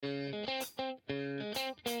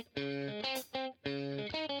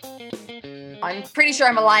I'm pretty sure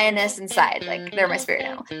I'm a lioness inside. Like, they're my spirit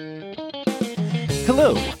animal.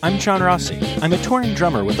 Hello, I'm John Rossi. I'm a touring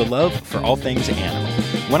drummer with a love for all things animal.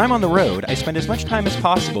 When I'm on the road, I spend as much time as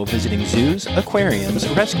possible visiting zoos, aquariums,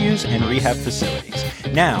 rescues, and rehab facilities.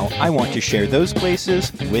 Now, I want to share those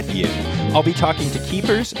places with you. I'll be talking to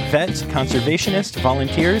keepers, vets, conservationists,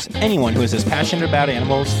 volunteers, anyone who is as passionate about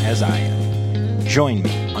animals as I am. Join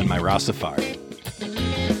me on my Rossafari.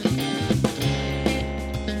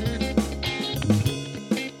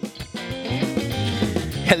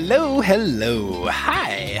 Hello.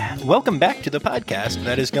 Hi. Welcome back to the podcast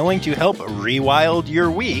that is going to help rewild your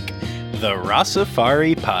week, the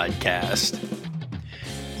Rossafari Podcast.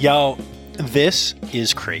 Y'all, this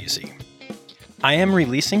is crazy. I am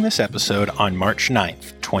releasing this episode on March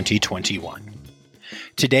 9th, 2021.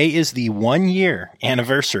 Today is the 1-year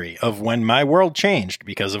anniversary of when my world changed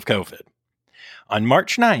because of COVID. On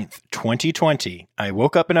March 9th, 2020, I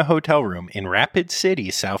woke up in a hotel room in Rapid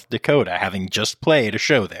City, South Dakota, having just played a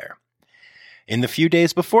show there. In the few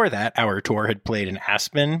days before that, our tour had played in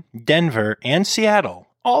Aspen, Denver, and Seattle,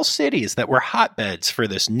 all cities that were hotbeds for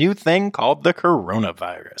this new thing called the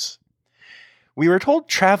coronavirus. We were told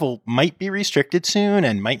travel might be restricted soon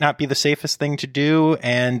and might not be the safest thing to do,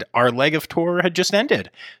 and our leg of tour had just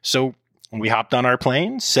ended. So we hopped on our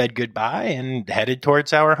plane, said goodbye, and headed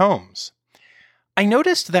towards our homes. I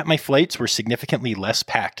noticed that my flights were significantly less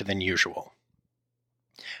packed than usual.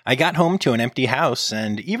 I got home to an empty house,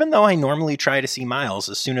 and even though I normally try to see miles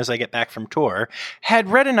as soon as I get back from tour, had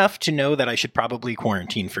read enough to know that I should probably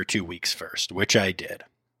quarantine for 2 weeks first, which I did.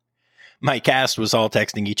 My cast was all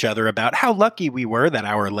texting each other about how lucky we were that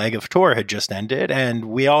our leg of tour had just ended, and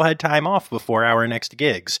we all had time off before our next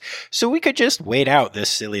gigs, so we could just wait out this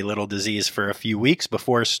silly little disease for a few weeks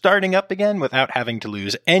before starting up again without having to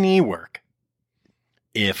lose any work.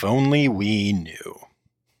 If only we knew.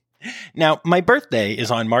 Now, my birthday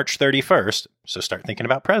is on March 31st, so start thinking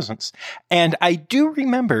about presents, and I do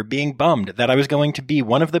remember being bummed that I was going to be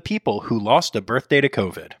one of the people who lost a birthday to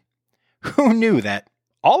COVID. Who knew that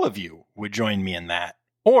all of you would join me in that,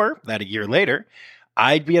 or that a year later,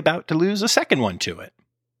 I'd be about to lose a second one to it?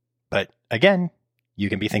 But again, you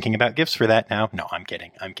can be thinking about gifts for that now. No, I'm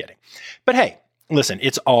kidding. But hey, listen,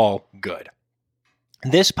 it's all good.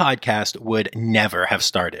 This podcast would never have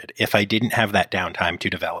started if I didn't have that downtime to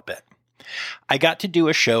develop it. I got to do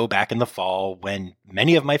a show back in the fall when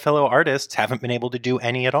many of my fellow artists haven't been able to do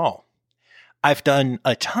any at all. I've done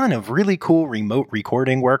a ton of really cool remote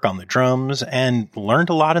recording work on the drums and learned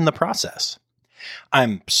a lot in the process.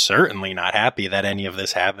 I'm certainly not happy that any of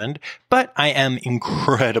this happened, but I am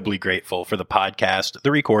incredibly grateful for the podcast, the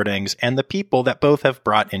recordings, and the people that both have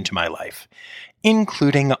brought into my life,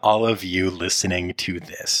 including all of you listening to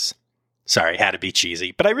this. Sorry, had to be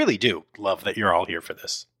cheesy, but I really do love that you're all here for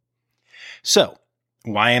this. So,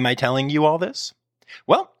 why am I telling you all this?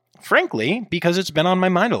 Well, frankly, because it's been on my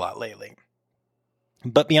mind a lot lately.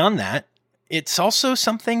 But beyond that, it's also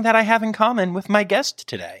something that I have in common with my guest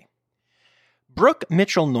today. Brooke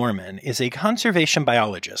Mitchell-Norman is a conservation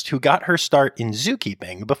biologist who got her start in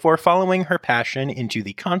zookeeping before following her passion into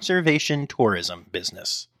the conservation tourism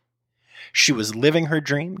business. She was living her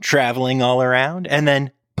dream, traveling all around, and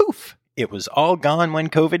then, poof, it was all gone when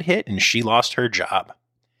COVID hit and she lost her job.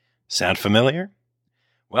 Sound familiar?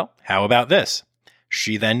 Well, how about this?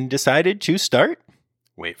 She then decided to start,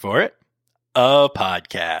 wait for it, a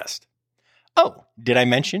podcast. Oh, did I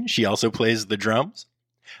mention she also plays the drums?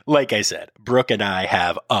 Like I said, Brooke and I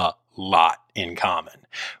have a lot in common,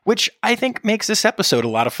 which I think makes this episode a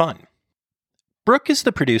lot of fun. Brooke is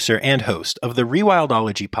the producer and host of the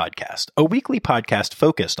Rewildology Podcast, a weekly podcast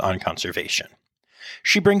focused on conservation.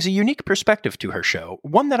 She brings a unique perspective to her show,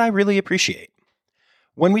 one that I really appreciate.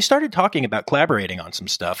 When we started talking about collaborating on some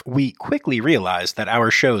stuff, we quickly realized that our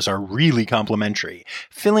shows are really complementary,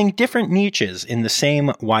 filling different niches in the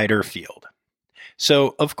same wider field.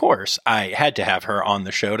 So, of course, I had to have her on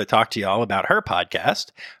the show to talk to y'all about her podcast,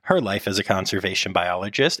 her life as a conservation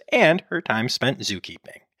biologist, and her time spent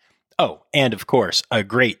zookeeping. Oh, and of course, a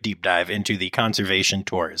great deep dive into the conservation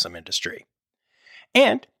tourism industry.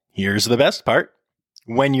 And here's the best part.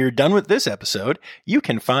 When you're done with this episode, you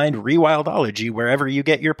can find Rewildology wherever you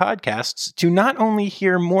get your podcasts to not only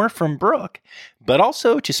hear more from Brooke, but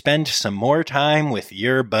also to spend some more time with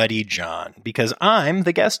your buddy John, because I'm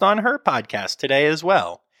the guest on her podcast today as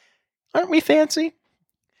well. Aren't we fancy?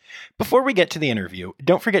 Before we get to the interview,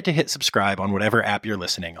 don't forget to hit subscribe on whatever app you're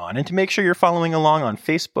listening on, and to make sure you're following along on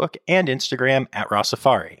Facebook and Instagram at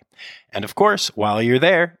Rossafari. And of course, while you're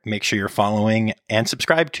there, make sure you're following and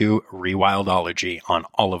subscribe to Rewildology on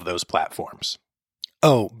all of those platforms.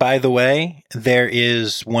 Oh, by the way, there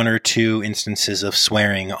is 1 or 2 instances of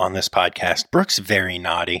swearing on this podcast. Brooke's very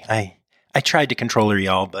naughty. I tried to control her,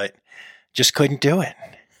 y'all, but just couldn't do it.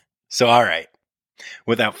 So, all right.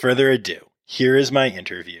 Without further ado, here is my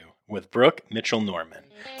interview with Brooke Mitchell-Norman,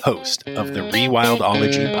 host of the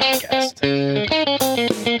Rewildology podcast.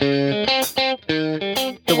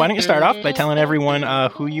 So why don't you start off by telling everyone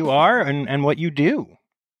who you are and what you do?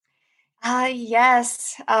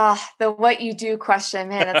 Yes. The what you do question,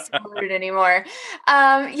 man, that's not rude anymore.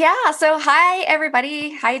 So hi,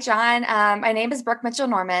 everybody. Hi, John. My name is Brooke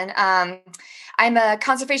Mitchell-Norman. I'm a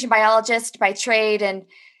conservation biologist by trade and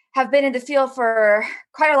have been in the field for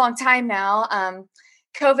quite a long time now.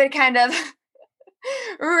 COVID kind of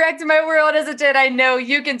wrecked my world as it did. I know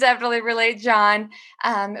you can definitely relate, John.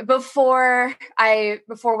 Before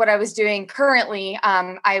what I was doing currently,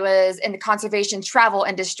 I was in the conservation travel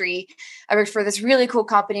industry. I worked for this really cool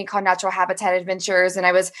company called Natural Habitat Adventures, and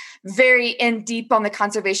I was very in deep on the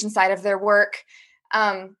conservation side of their work.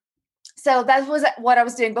 So that was what I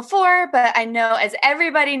was doing before, but I know, as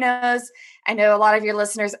everybody knows, I know a lot of your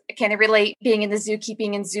listeners can relate being in the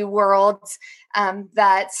zookeeping and zoo world,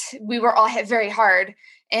 that we were all hit very hard,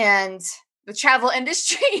 and the travel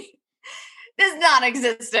industry is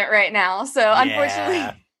non-existent right now. So unfortunately,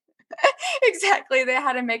 exactly, they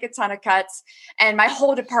had to make a ton of cuts, and my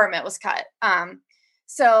whole department was cut.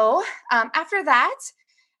 So after that,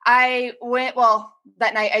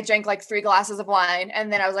 that night I drank like 3 glasses of wine,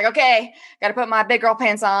 and then I was like, okay, got to put my big girl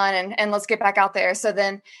pants on and let's get back out there. So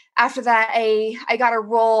then after that, I got a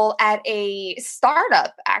role at a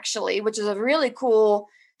startup, actually, which is a really cool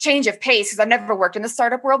change of pace because I've never worked in the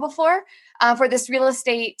startup world before, for this real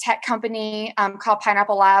estate tech company called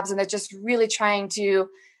Pineapple Labs. And they're just really trying to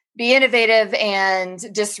be innovative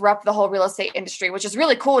and disrupt the whole real estate industry, which is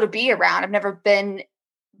really cool to be around. I've never been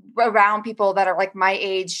around people that are like my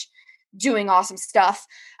age doing awesome stuff.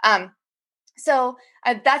 So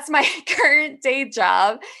that's my current day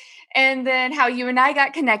job. And then how you and I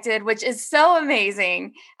got connected, which is so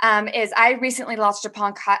amazing, is I recently launched a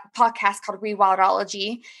podcast called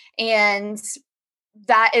Rewildology. And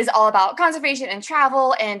that is all about conservation and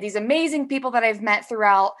travel and these amazing people that I've met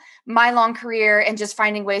throughout my long career and just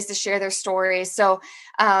finding ways to share their stories. So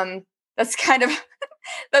that's kind of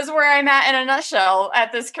that's where I'm at in a nutshell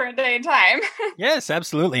at this current day and time. Yes,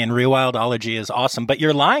 absolutely. And Rewildology is awesome. But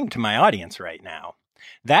you're lying to my audience right now.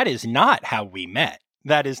 That is not how we met.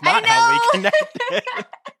 That is not how we connected.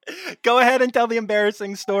 Go ahead and tell the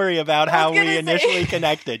embarrassing story about how we initially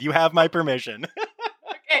connected. You have my permission.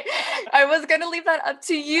 Okay. I was going to leave that up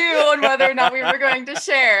to you on whether or not we were going to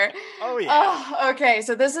share. Oh, yeah. Oh, okay.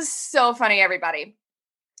 So this is so funny, everybody.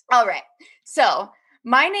 All right. So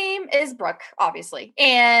my name is Brooke, obviously.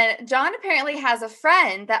 And John apparently has a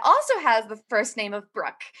friend that also has the first name of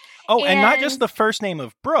Brooke. Oh, and not just the first name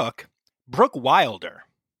of Brooke Wilder.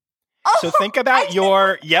 Oh, so think about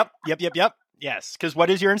your, yep. Yes, because what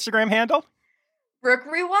is your Instagram handle? Brooke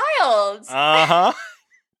Rewild. Uh-huh.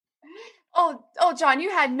 Oh, John, you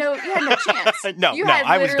had no chance.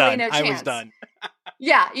 I was done. I was done.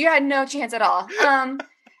 Yeah, you had no chance at all. And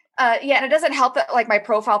it doesn't help that like my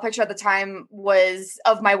profile picture at the time was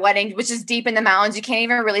of my wedding, which is deep in the mountains. You can't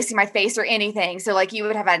even really see my face or anything. So like you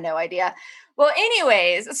would have had no idea. Well,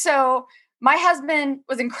 anyways, so my husband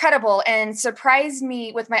was incredible and surprised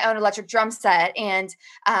me with my own electric drum set. And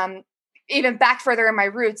even back further in my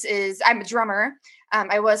roots is I'm a drummer.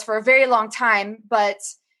 I was for a very long time, but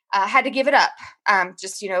had to give it up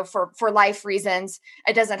just, for life reasons.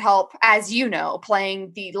 It doesn't help, as you know,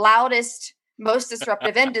 playing the loudest, most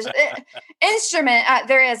disruptive instrument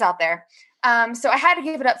there is out there. So I had to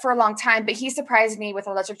give it up for a long time, but he surprised me with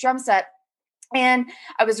an electric drum set. And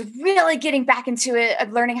I was really getting back into it,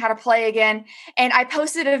 learning how to play again. And I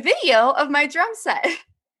posted a video of my drum set.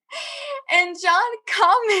 And John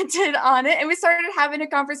commented on it, and we started having a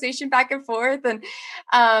conversation back and forth and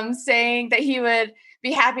saying that he would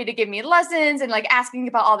be happy to give me lessons and like asking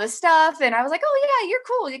about all this stuff. And I was like, oh yeah, you're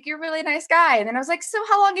cool. Like, you're a really nice guy. And then I was like, so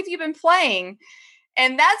how long have you been playing?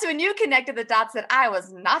 And that's when you connected the dots that I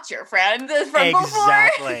was not your friend from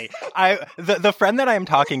exactly. before. The friend that I'm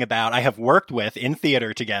talking about, I have worked with in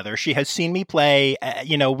theater together. She has seen me play.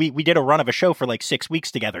 We did a run of a show for like 6 weeks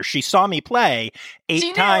together. She saw me play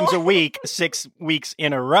 8 times a week, 6 weeks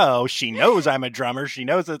in a row. She knows I'm a drummer. She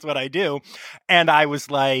knows that's what I do. And I was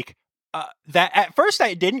like, that at first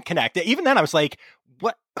I didn't connect it. Even then I was like,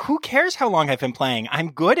 what? Who cares how long I've been playing?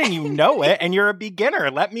 I'm good and you know it, and you're a beginner.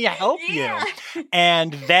 Let me help you.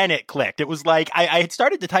 And then it clicked. It was like I had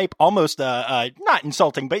started to type almost not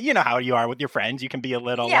insulting, but you know how you are with your friends. You can be a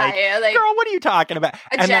little like, girl, what are you talking about?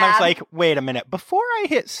 And then I was like, wait a minute, before I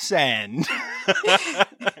hit send.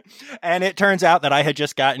 And it turns out that I had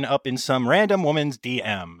just gotten up in some random woman's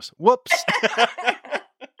DMs. Whoops.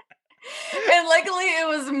 And luckily it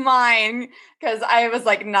was mine because I was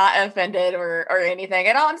like not offended or anything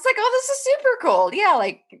at all. I'm just like, oh, this is super cool. Yeah,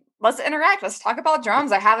 like let's interact. Let's talk about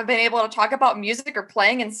drums. I haven't been able to talk about music or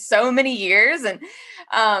playing in so many years. And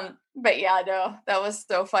but yeah, no, that was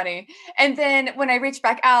so funny. And then when I reached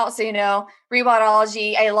back out, so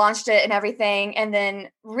Rewildology, I launched it and everything, and then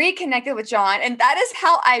reconnected with John. And that is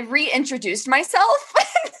how I reintroduced myself.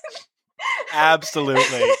 Absolutely.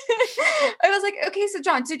 I was like, okay, so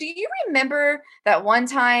John, so do you remember that one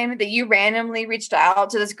time that you randomly reached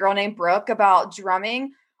out to this girl named Brooke about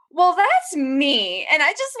drumming? Well, that's me. And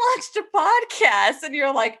I just launched a podcast. And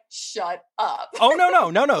you're like, shut up. Oh,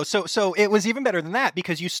 no. So it was even better than that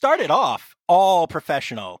because you started off all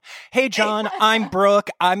professional. Hey, John, I'm Brooke.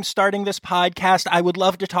 I'm starting this podcast. I would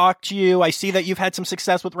love to talk to you. I see that you've had some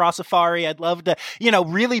success with Rossafari. I'd love to,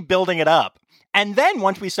 really building it up. And then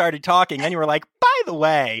once we started talking, then you were like, by the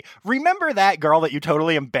way, remember that girl that you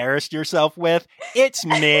totally embarrassed yourself with? It's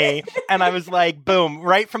me. And I was like, boom,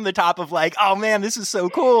 right from the top of like, oh man, this is so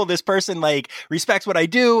cool. This person like respects what I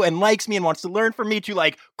do and likes me and wants to learn from me, to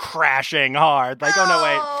like crashing hard. Like, oh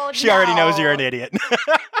no, wait, she already knows you're an idiot.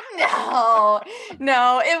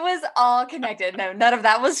 No, it was all connected. No, none of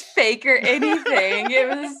that was fake or anything. It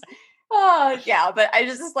was, but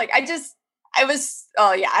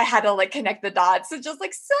I had to like connect the dots. So just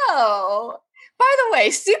like, so by the way,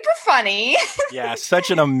 super funny. Yeah.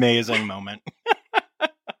 Such an amazing moment.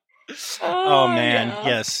 Oh man.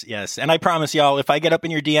 Yeah. Yes. And I promise y'all, if I get up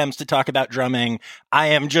in your DMs to talk about drumming, I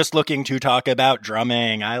am just looking to talk about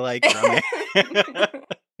drumming. I like drumming.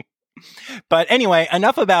 But anyway,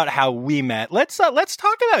 enough about how we met. Let's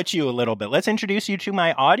talk about you a little bit. Let's introduce you to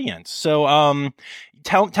my audience. So,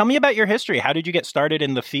 tell me about your history. How did you get started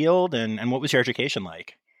in the field, and what was your education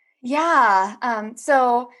like? Yeah.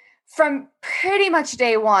 So from pretty much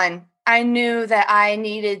day one, I knew that I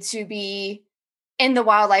needed to be in the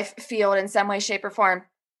wildlife field in some way, shape, or form.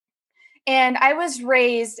 And I was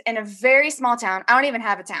raised in a very small town. I don't even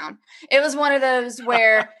have a town. It was one of those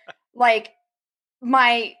where like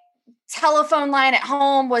my telephone line at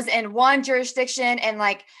home was in one jurisdiction and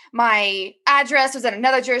like my address was in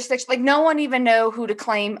another jurisdiction. Like no one even know who to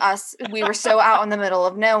claim us. We were so out in the middle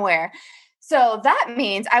of nowhere. So that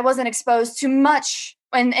means I wasn't exposed to much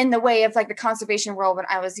in the way of like the conservation world when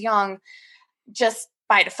I was young, just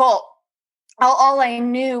by default. All I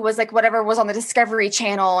knew was like whatever was on the Discovery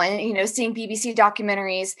Channel and, seeing BBC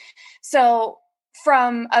documentaries. So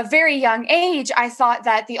from a very young age, I thought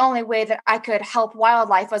that the only way that I could help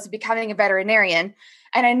wildlife was becoming a veterinarian.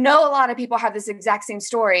 And I know a lot of people have this exact same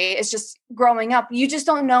story. It's just growing up, you just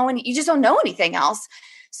don't know anything else.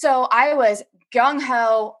 So I was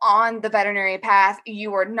gung-ho on the veterinary path.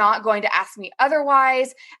 You were not going to ask me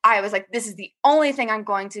otherwise. I was like, this is the only thing I'm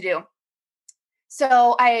going to do.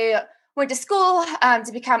 So I went to school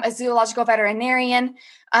to become a zoological veterinarian.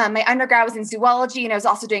 My undergrad was in zoology, and I was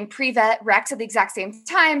also doing pre-vet recs at the exact same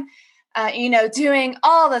time. Doing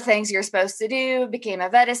all the things you're supposed to do. Became a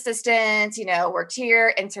vet assistant, worked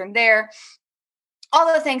here, interned there,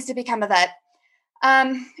 all the things to become a vet.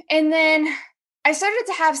 And then I started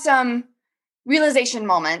to have some realization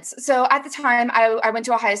moments. So at the time, I went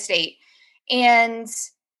to Ohio State, and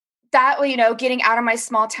that, getting out of my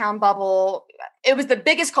small town bubble, it was the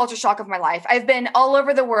biggest culture shock of my life. I've been all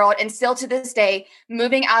over the world, and still to this day,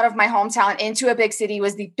 moving out of my hometown into a big city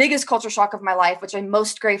was the biggest culture shock of my life, which I'm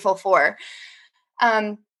most grateful for.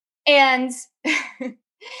 And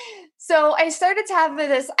so I started to have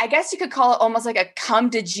this, I guess you could call it almost like a come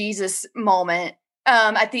to Jesus moment.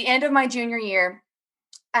 At the end of my junior year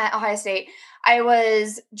at Ohio State, I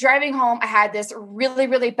was driving home. I had this really,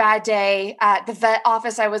 really bad day at the vet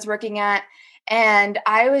office I was working at. And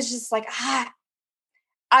I was just like,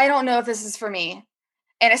 I don't know if this is for me.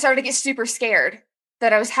 And I started to get super scared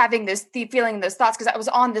that I was having this feeling, those thoughts, because I was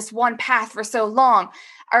on this one path for so long.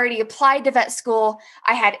 I already applied to vet school.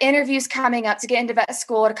 I had interviews coming up to get into vet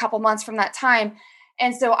school in a couple months from that time.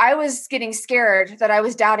 And so I was getting scared that I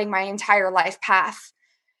was doubting my entire life path.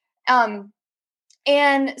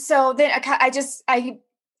 And so then I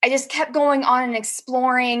just kept going on and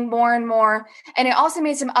exploring more and more. And I also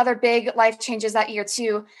made some other big life changes that year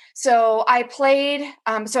too. So I played,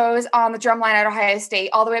 so I was on the drum line at Ohio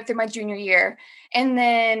State all the way up through my junior year. And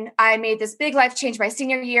then I made this big life change my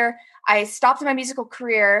senior year. I stopped my musical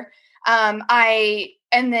career. And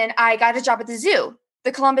then I got a job at the zoo,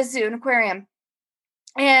 the Columbus Zoo and Aquarium.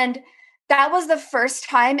 And that was the first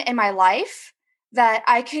time in my life that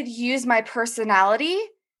I could use my personality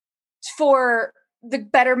for the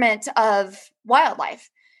betterment of wildlife.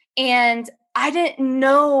 And I didn't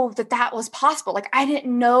know that that was possible. Like, I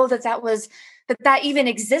didn't know that that even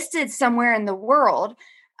existed somewhere in the world.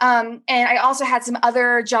 And I also had some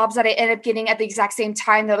other jobs that I ended up getting at the exact same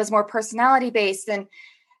time that was more personality based. And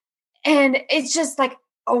it's just like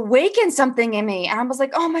awakened something in me. And I was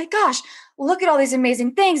like, oh my gosh, look at all these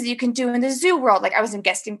amazing things that you can do in the zoo world. Like, I was in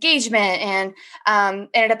guest engagement and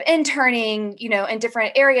ended up interning, in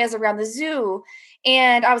different areas around the zoo.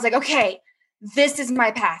 And I was like, okay, this is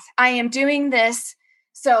my path. I am doing this.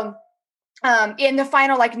 So in the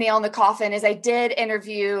final nail in the coffin is I did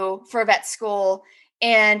interview for vet school,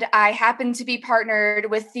 and I happened to be partnered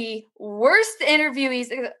with the worst interviewees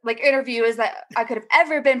that I could have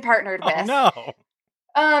ever been partnered with. Oh, no.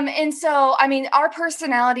 And so, I mean, our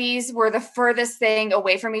personalities were the furthest thing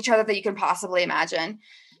away from each other that you can possibly imagine.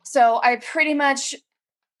 So I pretty much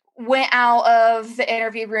went out of the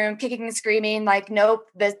interview room kicking and screaming, like, nope,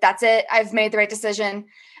 that's it. I've made the right decision.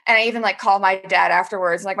 And I even called my dad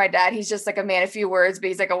afterwards. Like, my dad, he's just a man of few words, but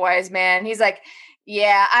he's a wise man. He's like,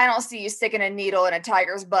 yeah, I don't see you sticking a needle in a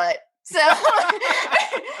tiger's butt. So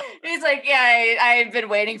he's like, yeah, I've been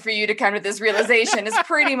waiting for you to come to this realization is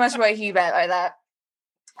pretty much what he meant by that.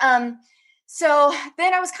 So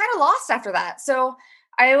then I was kind of lost after that. So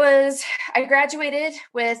I graduated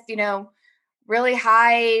with, really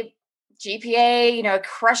high GPA,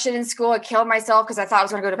 crushed it in school. I killed myself because I thought I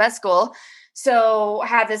was going to go to vet school. So I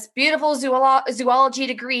had this beautiful zoology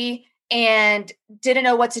degree and didn't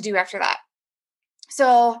know what to do after that.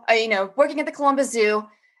 So, working at the Columbus Zoo,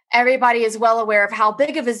 everybody is well aware of how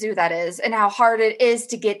big of a zoo that is and how hard it is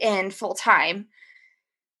to get in full time.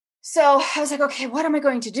 So I was like, okay, what am I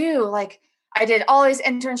going to do? I did all these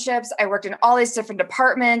internships. I worked in all these different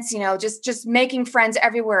departments, just making friends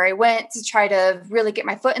everywhere I went to try to really get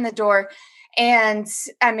my foot in the door. And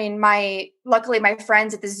I mean, luckily my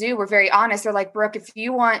friends at the zoo were very honest. They're like, Brooke, if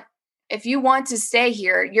you want to stay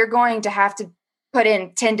here, you're going to have to put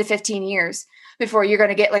in 10 to 15 years before you're going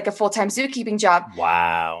to get a full-time zookeeping job.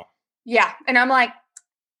 Wow. Yeah. And I'm like,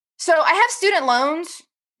 so I have student loans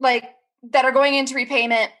that are going into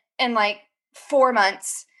repayment in 4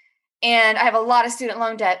 months. And I have a lot of student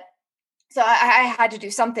loan debt. So I had to do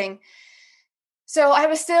something. So I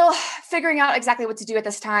was still figuring out exactly what to do at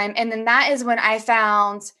this time. And then that is when I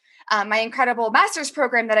found my incredible master's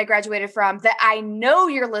program that I graduated from that I know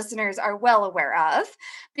your listeners are well aware of,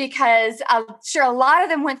 because I'm sure a lot of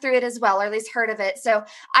them went through it as well, or at least heard of it. So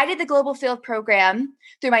I did the Global Field Program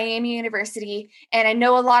through Miami University. And I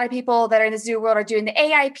know a lot of people that are in the zoo world are doing the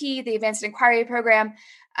AIP, the Advanced Inquiry Program.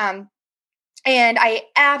 And I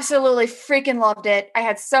absolutely freaking loved it. I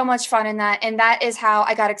had so much fun in that. And that is how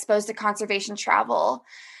I got exposed to conservation travel.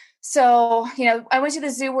 So, I went to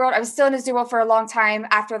the zoo world. I was still in the zoo world for a long time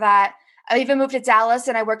after that. I even moved to Dallas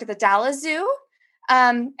and I worked at the Dallas Zoo.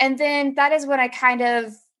 And then that is when I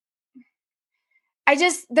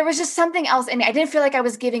there was just something else in me. I didn't feel like I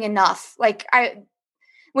was giving enough.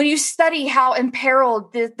 When you study how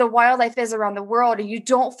imperiled the wildlife is around the world and you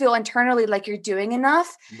don't feel internally like you're doing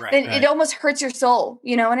enough, then it almost hurts your soul.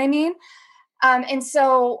 You know what I mean? And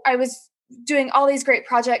so I was doing all these great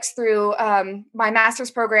projects through my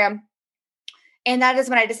master's program. And that is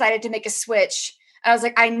when I decided to make a switch. I was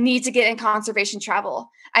like, I need to get in conservation travel.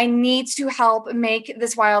 I need to help make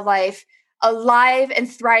this wildlife alive and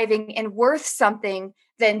thriving and worth something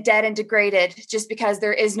than dead and degraded just because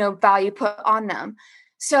there is no value put on them.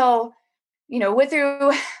 So,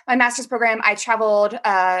 through my master's program, I traveled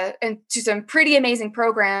into some pretty amazing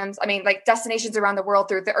programs. I mean, destinations around the world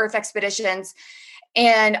through the Earth expeditions.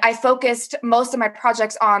 And I focused most of my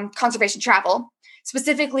projects on conservation travel,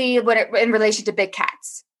 specifically in relation to big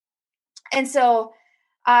cats. And so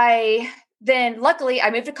luckily,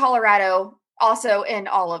 I moved to Colorado also in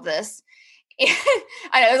all of this.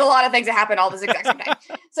 I know there's a lot of things that happen all this exact same time.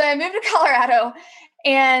 So I moved to Colorado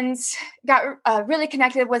and got really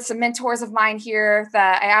connected with some mentors of mine here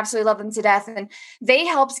that I absolutely love them to death. And they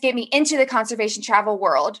helped get me into the conservation travel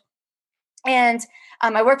world. And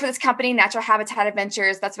I worked for this company, Natural Habitat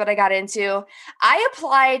Adventures. That's what I got into. I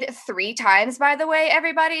applied 3 times, by the way,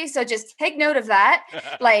 everybody. So just take note of that.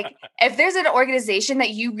 If there's an organization that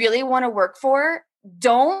you really want to work for,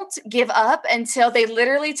 don't give up until they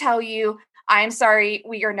literally tell you, I'm sorry,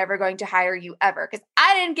 we are never going to hire you ever. Because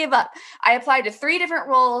I didn't give up. I applied to 3 different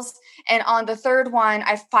roles. And on the 3rd one,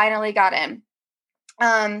 I finally got in.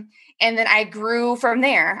 And then I grew from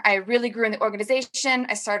there. I really grew in the organization.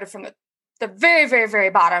 I started from the very, very, very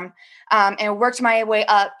bottom, and worked my way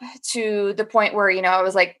up to the point where, I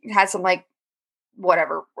was like, had some like,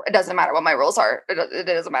 whatever, it doesn't matter what my roles are. It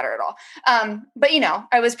doesn't matter at all. But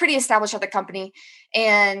I was pretty established at the company,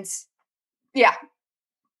 and yeah,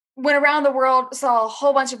 went around the world, saw a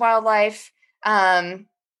whole bunch of wildlife.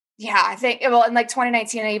 I think, well, in like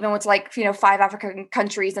 2019, I even went to like, 5 African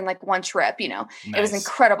countries in like one trip, Nice. It was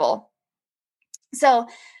incredible. So,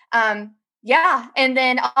 and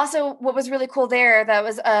then also what was really cool there, that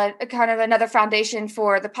was a kind of another foundation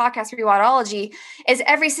for the podcast Rewildology, is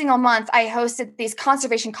every single month I hosted these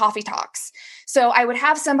conservation coffee talks. So I would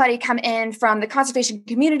have somebody come in from the conservation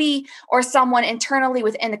community or someone internally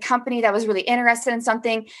within the company that was really interested in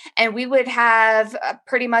something. And we would have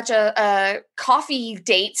pretty much a coffee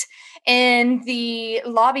date in the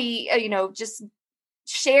lobby, just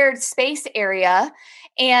shared space area.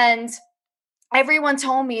 And everyone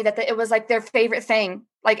told me that it was like their favorite thing.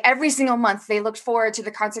 Like every single month they looked forward to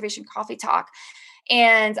the conservation coffee talk.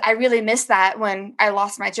 And I really missed that when I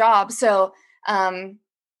lost my job. So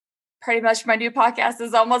pretty much my new podcast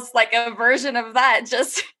is almost like a version of that,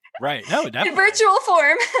 just right. No, definitely. In virtual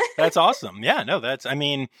form. That's awesome. Yeah, no,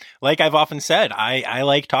 like I've often said, I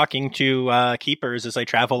like talking to keepers as I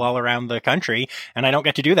travel all around the country, and I don't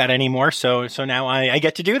get to do that anymore. So now I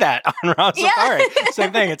get to do that on Raw Safari.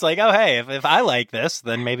 Same thing. It's like, oh, hey, if I like this,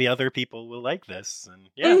 then maybe other people will like this. And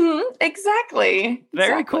exactly.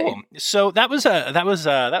 Very cool. So that was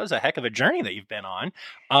a heck of a journey that you've been on.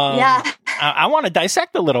 I want to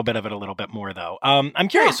dissect a little bit of it a little bit more, though. I'm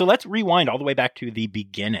curious. Yeah. So let's rewind all the way back to the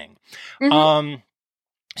beginning.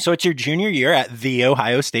 So it's your junior year at The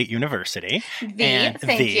Ohio State University. Thank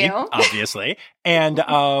you. Obviously. And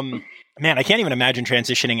man, I can't even imagine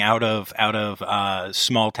transitioning out of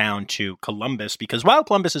small town to Columbus, because while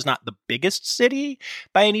Columbus is not the biggest city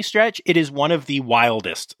by any stretch, it is one of the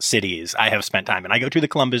wildest cities I have spent time in. I go to the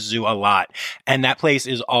Columbus Zoo a lot, and that place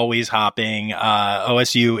is always hopping.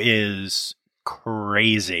 OSU is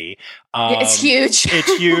crazy. It's huge.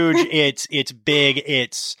 It's huge. It's big.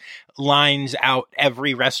 It's lines out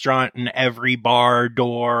every restaurant and every bar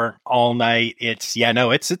door all night. It's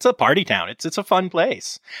a party town. It's a fun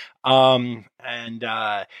place. So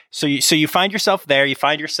you find yourself there. You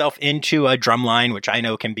find yourself into a drumline, which I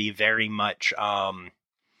know can be very much. I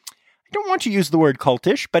don't want to use the word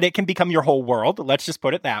cultish, but it can become your whole world. Let's just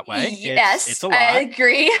put it that way. Yes, it's a lot. I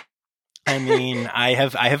agree. I mean, I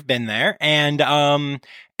have been there, and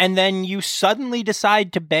then you suddenly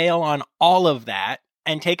decide to bail on all of that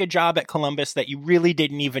and take a job at Columbus that you really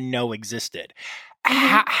didn't even know existed.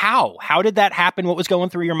 How did that happen? What was going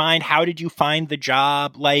through your mind? How did you find the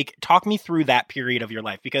job? Like, talk me through that period of your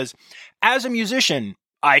life, because as a musician,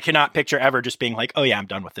 I cannot picture ever just being like, oh yeah, I'm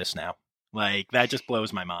done with this now. Like, that just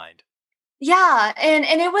blows my mind. Yeah, and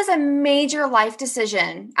it was a major life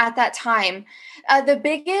decision at that time.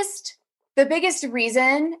 The biggest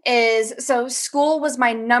reason is, so school was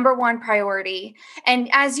my number one priority. And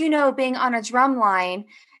as you know, being on a drum line,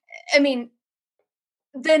 I mean,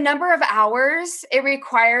 the number of hours it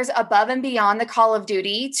requires above and beyond the call of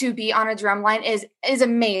duty to be on a drum line is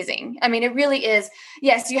amazing. I mean, it really is.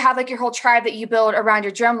 Yes, you have like your whole tribe that you build around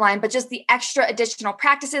your drum line, but just the extra additional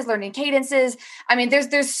practices, learning cadences. I mean,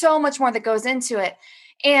 there's so much more that goes into it.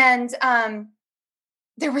 And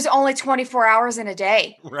there was only 24 hours in a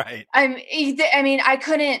day. Right. I mean, I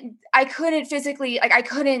couldn't physically, like, I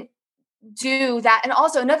couldn't do that. And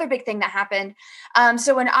also another big thing that happened.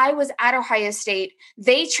 So when I was at Ohio State,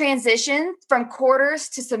 they transitioned from quarters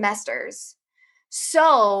to semesters.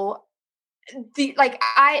 So the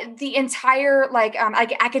entire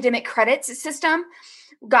academic credits system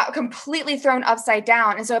got completely thrown upside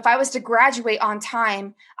down. And so if I was to graduate on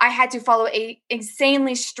time, I had to follow a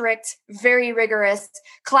insanely strict, very rigorous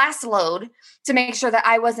class load to make sure that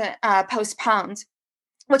I wasn't postponed,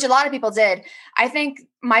 which a lot of people did. I think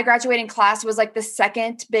my graduating class was like the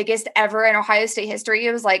second biggest ever in Ohio State history.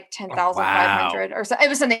 It was like 10,500 or so. It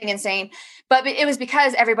was something insane. But it was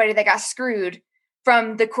because everybody that got screwed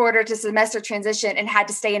from the quarter to semester transition and had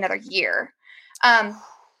to stay another year.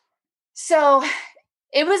 So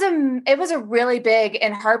it was a really big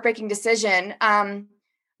and heartbreaking decision.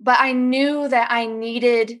 But I knew that I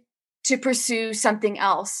needed to pursue something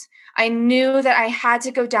else. I knew that I had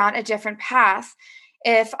to go down a different path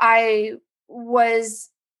if I was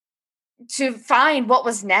to find what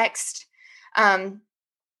was next. And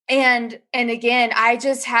again, I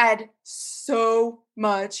just had so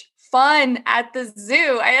much fun at the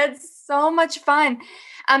zoo. I had so much fun.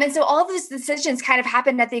 And so all of these decisions kind of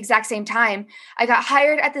happened at the exact same time. I got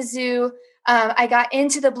hired at the zoo I got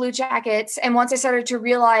into the Blue Jackets. And once I started to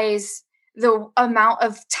realize the amount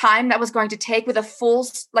of time that was going to take with a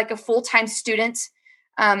full-time student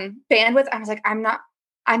bandwidth, I was like,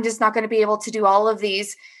 I'm just not going to be able to do all of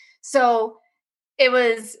these. So it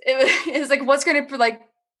was like, what's going to like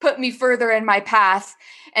put me further in my path?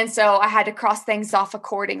 And so I had to cross things off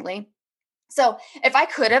accordingly. So if I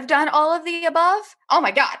could have done all of the above, oh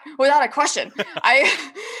my God, without a question,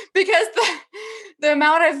 because the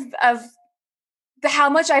amount of how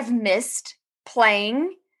much I've missed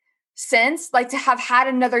playing since, like, to have had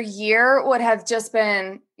another year would have just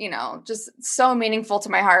been, just so meaningful to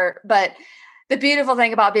my heart. But the beautiful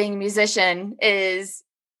thing about being a musician is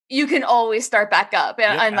you can always start back up.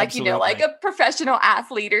 And, Yep, and like, like a professional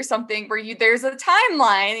athlete or something where there's a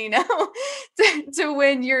timeline, to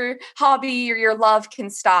when your hobby or your love can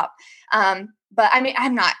stop. But I mean,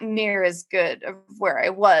 I'm not near as good of where I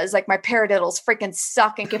was. Like, my paradiddles freaking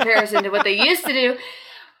suck in comparison to what they used to do.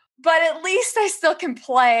 But at least I still can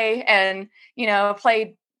play and,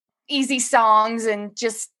 play easy songs, and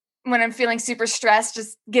just when I'm feeling super stressed,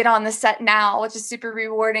 just get on the set now, which is super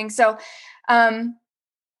rewarding. So,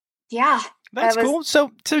 yeah. That's cool.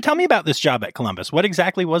 So tell me about this job at Columbus. What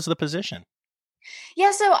exactly was the position?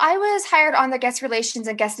 Yeah, so I was hired on the guest relations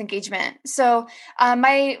and guest engagement. So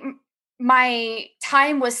my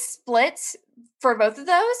time was split for both of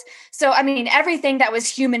those. So, I mean, everything that was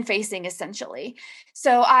human facing, essentially.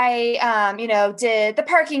 So I, did the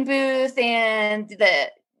parking booth and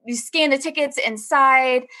you scan the tickets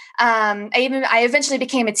inside. I eventually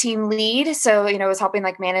became a team lead. So, I was helping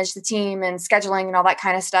like manage the team and scheduling and all that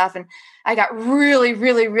kind of stuff. And I got really,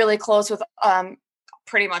 really, really close with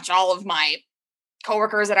pretty much all of my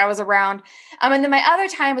coworkers that I was around. And then my other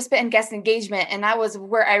time was spent in guest engagement, and that was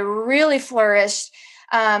where I really flourished.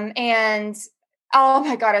 And oh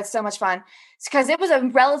my God, it's so much fun. It's because it was a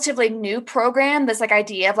relatively new program. This like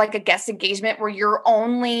idea of like a guest engagement where the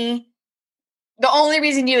only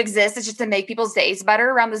reason you exist is just to make people's days better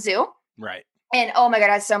around the zoo. Right. And oh my God,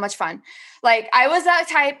 I had so much fun. Like, I was that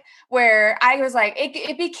type where I was like,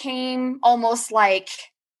 it became almost like,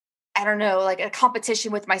 I don't know, like a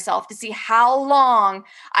competition with myself to see how long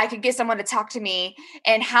I could get someone to talk to me,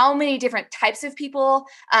 and how many different types of people,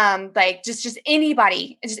 like just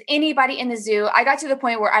anybody in the zoo. I got to the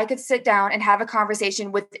point where I could sit down and have a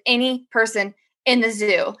conversation with any person in the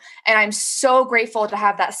zoo. And I'm so grateful to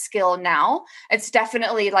have that skill now. It's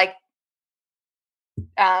definitely like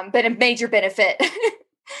been a major benefit.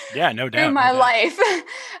 Yeah, no doubt. Through my life.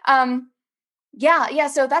 Yeah.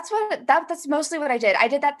 So that's mostly what I did. I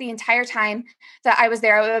did that the entire time that I was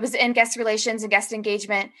there. I was in guest relations and guest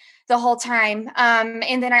engagement the whole time.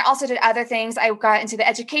 And then I also did other things. I got into the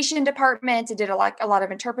education department and did a lot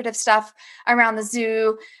of interpretive stuff around the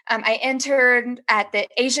zoo. I interned at the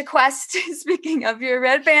Asia Quest, speaking of your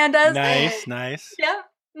red pandas. Nice. Yeah.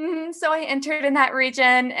 Mm-hmm. So I entered in that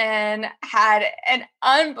region and had an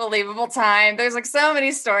unbelievable time. There's like so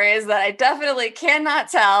many stories that I definitely cannot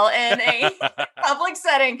tell in a public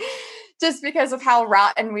setting, just because of how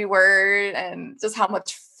rotten we were and just how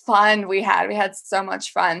much fun we had. We had so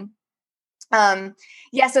much fun. So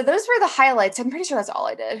those were the highlights. I'm pretty sure that's all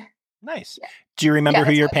I did. Nice. Yeah. Do you remember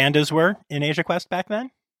who your pandas were in Asia Quest back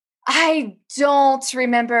then? I don't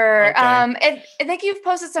remember. Okay. I think you've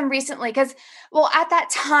posted some recently because, at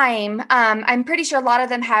that time, I'm pretty sure a lot of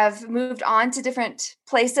them have moved on to different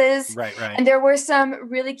places. Right. And there were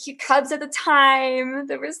some really cute cubs at the time.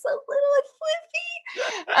 They were so little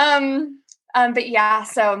and fluffy. But yeah,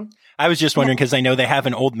 so. I was just wondering because I know they have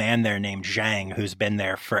an old man there named Zhang who's been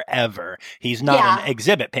there forever. He's not an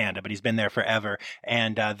exhibit panda, but he's been there forever.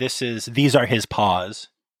 And these are his paws.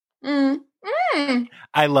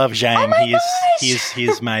 I love Zhang.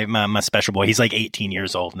 He's my special boy. He's like 18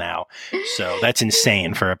 years old now. So that's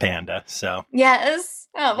insane for a panda. So yes.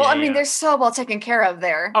 Oh, well, I mean, they're so well taken care of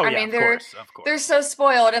there. Oh, I mean, of course. They're so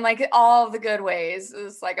spoiled in like all the good ways.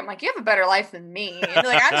 It's like, I'm like, you have a better life than me. And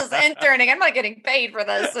like, I'm just interning. I'm not getting paid for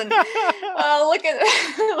this. And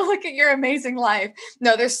look at your amazing life.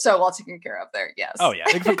 No, they're so well taken care of there. Yes. Oh yeah.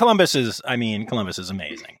 Columbus is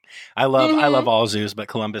amazing. I love all zoos, but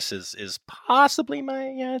Columbus is possibly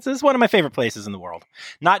it's one of my favorite places in the world.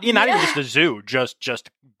 Not even just the zoo, just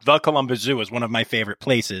the Columbus Zoo is one of my favorite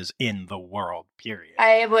places in the world, period.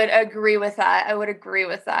 I would agree with that.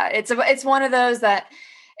 It's one of those that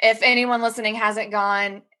if anyone listening hasn't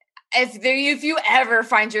gone, if you ever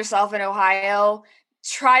find yourself in Ohio,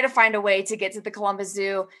 try to find a way to get to the Columbus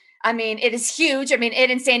Zoo. I mean, it is huge. I mean,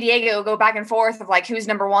 it and San Diego go back and forth of like who's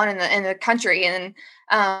number one in the country, and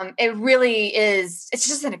it really is. It's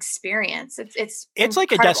just an experience. It's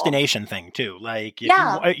like a incredible. Destination thing too. Like,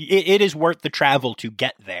 Yeah, it is worth the travel to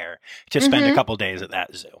get there to spend a couple days at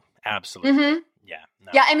that zoo. Absolutely. Yeah.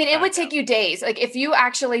 No, yeah, I mean, it would take you days. Like if you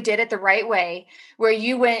actually did it the right way, where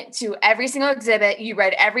you went to every single exhibit, you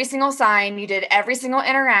read every single sign, you did every single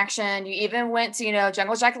interaction, you even went to,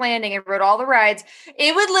 Jungle Jack Landing and rode all the rides.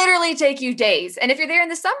 It would literally take you days. And if you're there in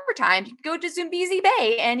the summertime, you can go to Zambezi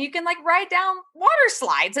Bay and you can like ride down water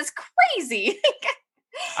slides. It's crazy.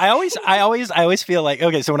 I always feel like,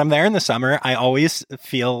 okay, so when I'm there in the summer, I always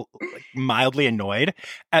feel mildly annoyed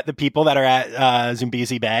at the people that are at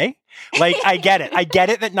Zambezi Bay. Like, I get it. I get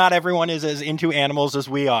it that not everyone is as into animals as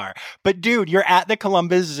we are. But dude, you're at the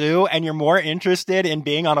Columbus Zoo and you're more interested in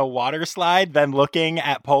being on a water slide than looking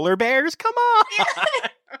at polar bears? Come on.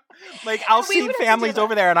 Like, I'll see families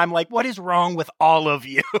over there and I'm like, what is wrong with all of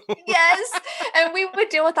you? Yes. And we would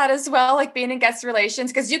deal with that as well, like being in guest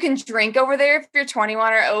relations, because you can drink over there if you're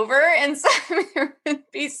 21 or over. And so there would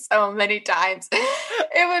be so many times.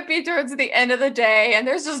 It would be towards the end of the day and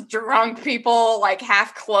there's just drunk people like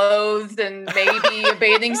half clothed and maybe a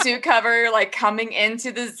bathing suit cover like coming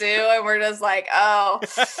into the zoo. And we're just like, oh,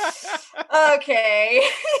 okay.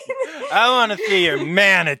 I want to see your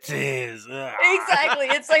manatees. Exactly.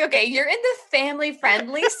 It's like, okay, you're in the family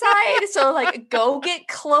friendly side. So like go get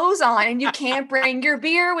clothes on and you can't bring your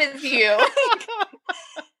beer with you.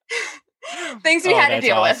 Things we had to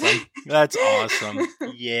deal with. That's awesome.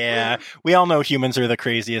 Yeah. We all know humans are the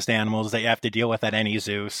craziest animals that you have to deal with at any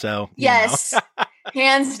zoo. So yes.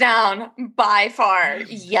 Hands down, by far.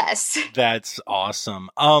 Yes. That's awesome.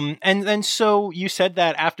 And then so you said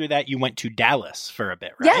that after that you went to Dallas for a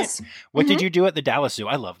bit, right? Yes. What did you do at the Dallas Zoo?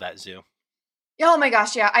 I love that zoo. Oh my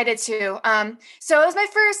gosh, yeah, I did too. So it was my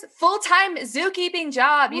first full-time zookeeping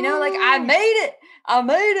job. Like I made it.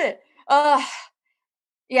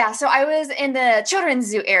 Yeah, so I was in the children's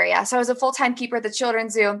zoo area. So I was a full-time keeper at the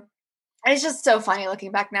children's zoo. And it's just so funny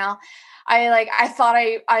looking back now. I thought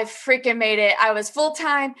I freaking made it. I was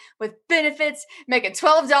full-time with benefits, making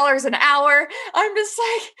 $12 an hour. I'm just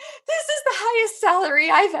like, this is the highest salary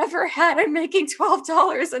I've ever had. I'm making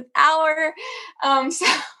 $12 an hour.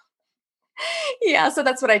 So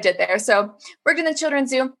that's what I did there. So worked in the children's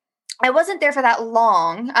zoo. I wasn't there for that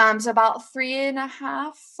long. So about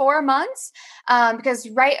 3.5, 4 months. Because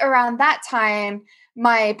right around that time,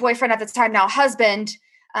 my boyfriend at the time, now husband,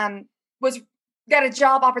 got a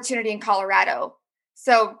job opportunity in Colorado.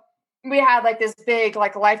 So we had like this big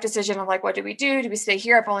like life decision of like, what do we do? Do we stay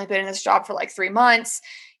here? I've only been in this job for like 3 months,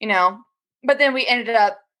 but then we ended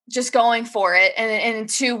up just going for it. And in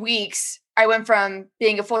 2 weeks, I went from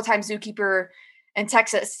being a full-time zookeeper in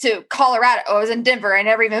Texas to Colorado. I was in Denver. I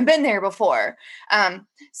never even been there before.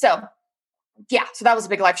 So that was a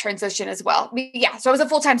big life transition as well. So I was a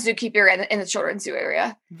full-time zookeeper in the children's zoo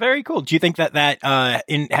area. Very cool. Do you think that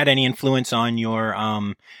had any influence on your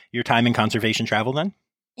time in conservation travel then?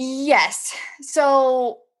 Yes.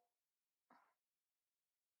 So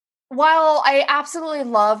while I absolutely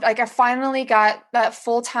loved, like I finally got that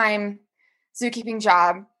full-time zookeeping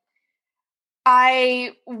job,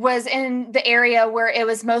 I was in the area where it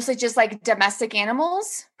was mostly just like domestic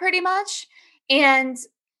animals pretty much. And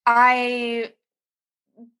that's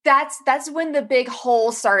when the big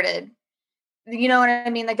hole started. You know what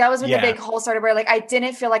I mean? Like that was when the big hole started where like, I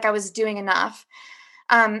didn't feel like I was doing enough.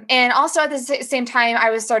 And also at the same time,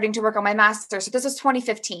 I was starting to work on my master's. So this was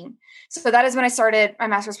 2015. So that is when I started my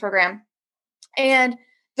master's program. And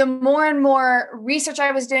the more and more research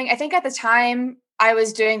I was doing, I think at the time I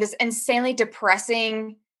was doing this insanely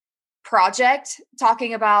depressing project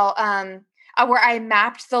talking about, where I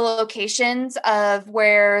mapped the locations of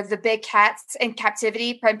where the big cats in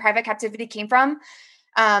captivity, private captivity came from,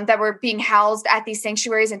 that were being housed at these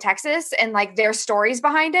sanctuaries in Texas and like their stories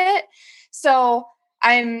behind it. So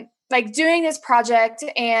I'm like doing this project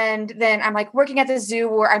and then I'm like working at the zoo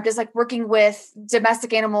where I'm just like working with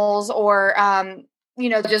domestic animals or,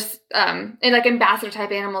 just and like ambassador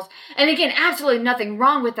type animals. And again, absolutely nothing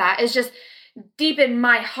wrong with that. It's just deep in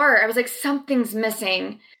my heart, I was like, something's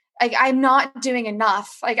missing. Like I'm not doing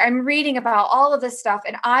enough. Like I'm reading about all of this stuff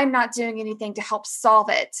and I'm not doing anything to help solve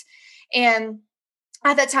it. And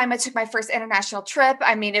at that time, I took my first international trip.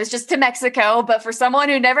 I mean, it was just to Mexico, but for someone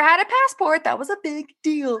who never had a passport, that was a big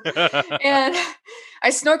deal. And I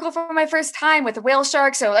snorkeled for my first time with whale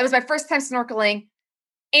sharks. So it was my first time snorkeling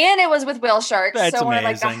and it was with whale sharks. That's so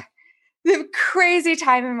amazing. Like the crazy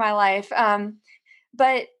time in my life.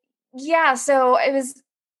 But yeah, so I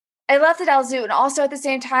left the Dallas Zoo. And also at the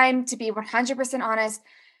same time, to be 100% honest,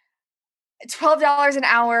 $12 an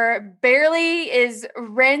hour barely is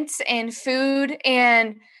rent and food.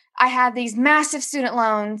 And I had these massive student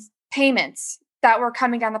loans payments that were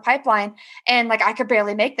coming down the pipeline, and like I could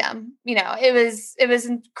barely make them. It was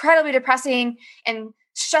incredibly depressing and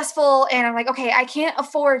stressful. And I'm like, okay, I can't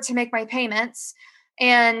afford to make my payments,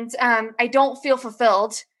 and I don't feel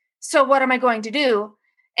fulfilled. So what am I going to do?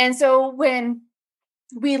 And so when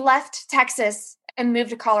we left Texas and moved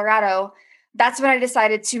to Colorado, that's when I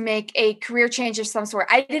decided to make a career change of some sort.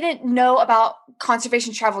 I didn't know about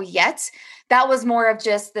conservation travel yet. That was more of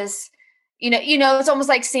just this, it's almost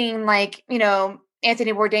like seeing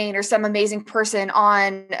Anthony Bourdain or some amazing person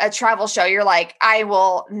on a travel show. You're like, I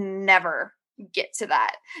will never get to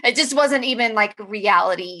that. It just wasn't even like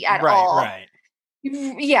reality at all. Right.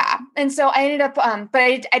 Yeah. And so I ended up, but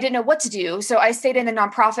I didn't know what to do. So I stayed in the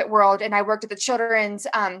nonprofit world, and I worked at the Children's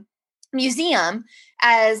Museum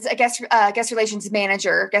as a guest relations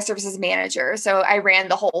manager, guest services manager. So I ran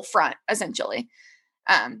the whole front essentially.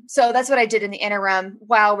 So that's what I did in the interim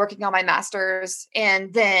while working on my master's.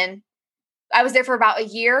 And then I was there for about a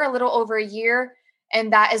little over a year.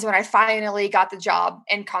 And that is when I finally got the job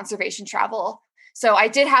in conservation travel. So I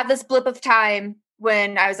did have this blip of time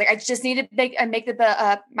when I was like, I just need to make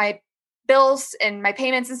my bills and my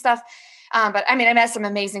payments and stuff. But I mean, I met some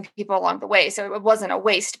amazing people along the way, so it wasn't a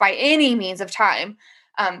waste by any means of time.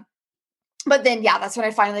 But then, yeah, that's when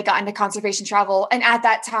I finally got into conservation travel. And at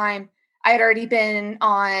that time, I had already been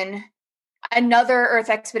on another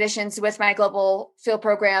Earth expeditions with my global field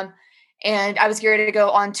program, and I was getting ready to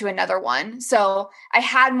go on to another one. So I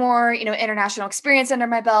had more, international experience under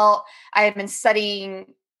my belt. I had been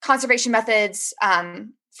studying conservation methods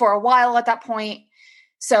for a while at that point.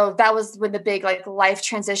 So that was when the big life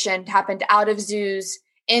transition happened out of zoos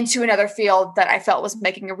into another field that I felt was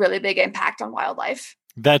making a really big impact on wildlife.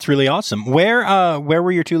 That's really awesome. Where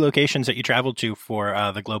were your two locations that you traveled to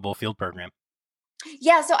for the Global Field Program?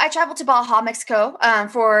 Yeah, so I traveled to Baja, Mexico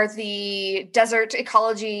for the desert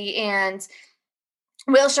ecology and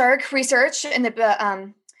whale shark research in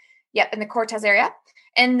the Cortez area.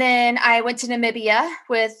 And then I went to Namibia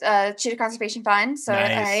with Cheetah Conservation Fund. So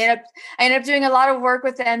nice. I ended up doing a lot of work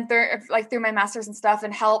with them through my master's and stuff,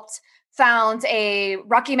 and helped found a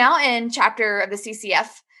Rocky Mountain chapter of the CCF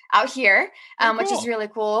out here, which is really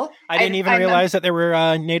cool. I didn't even realize that there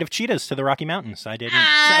were native cheetahs to the Rocky Mountains. I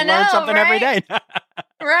learn something every day.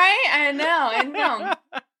 Right? I know.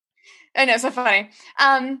 I know, so funny.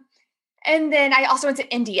 And then I also went to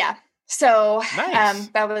India. So nice.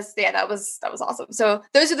 that was awesome. So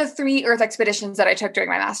those are the 3 Earth expeditions that I took during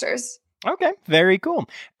my master's. Okay, very cool.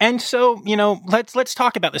 And so, let's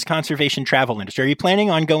talk about this conservation travel industry. Are you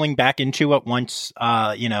planning on going back into it once,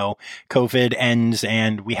 COVID ends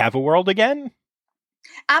and we have a world again?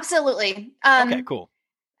 Absolutely. Okay, cool.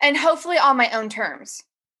 And hopefully on my own terms.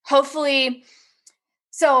 Hopefully.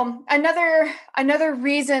 So another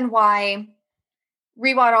reason why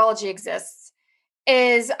Rewildology exists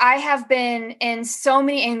is I have been in so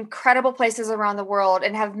many incredible places around the world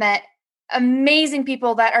and have met amazing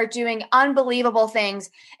people that are doing unbelievable things,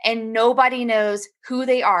 and nobody knows who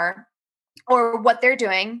they are or what they're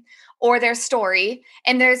doing or their story.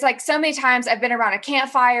 And there's so many times I've been around a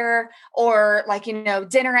campfire or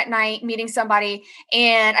dinner at night, meeting somebody,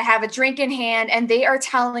 and I have a drink in hand and they are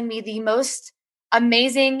telling me the most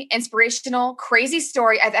amazing, inspirational, crazy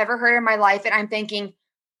story I've ever heard in my life. And I'm thinking,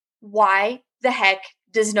 why the heck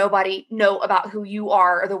does nobody know about who you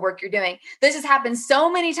are or the work you're doing? This has happened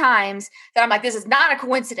so many times that I'm like, this is not a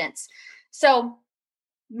coincidence. So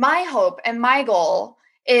my hope and my goal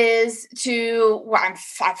is I'm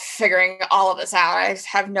figuring all of this out. I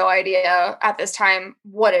have no idea at this time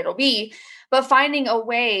what it'll be, but finding a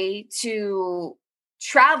way to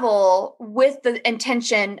travel with the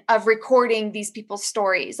intention of recording these people's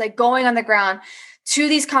stories, going on the ground to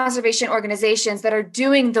these conservation organizations that are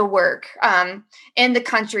doing the work in the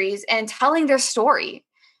countries and telling their story.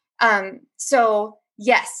 So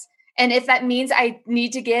yes. And if that means I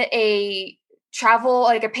need to get a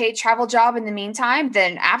paid travel job in the meantime,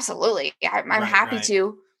 then absolutely. I'm happy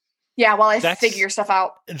to. Yeah. While I figure stuff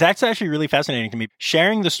out. That's actually really fascinating to me.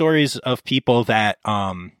 Sharing the stories of people that,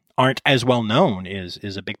 aren't as well known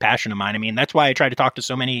is a big passion of mine. I mean, that's why I try to talk to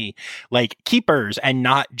so many keepers and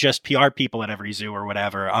not just PR people at every zoo or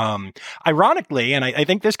whatever. Ironically, and I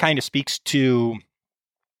think this kind of speaks to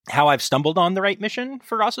how I've stumbled on the right mission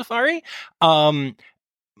for Rossafari.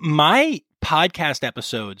 My podcast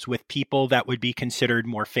episodes with people that would be considered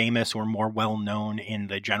more famous or more well known in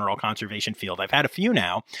the general conservation field, I've had a few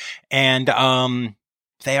now, and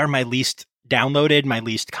they are my least downloaded, my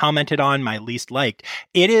least commented on, my least liked.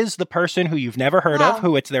 It is the person who you've never heard of,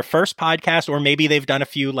 who it's their first podcast, or maybe they've done a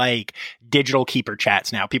few like digital keeper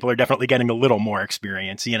chats now. People are definitely getting a little more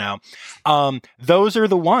experience, you know. Those are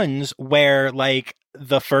the ones where like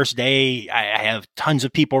the first day I have tons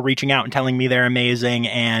of people reaching out and telling me they're amazing,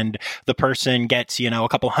 and the person gets, you know, a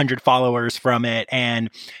couple hundred followers from it. And,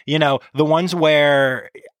 you know, the ones where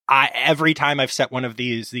every time I've set one of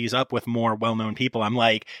these up with more well-known people, I'm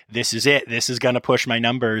like, this is it. This is going to push my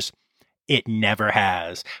numbers. It never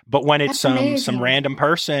has. But when it's some random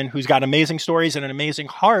person who's got amazing stories and an amazing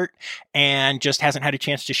heart and just hasn't had a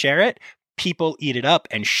chance to share it, people eat it up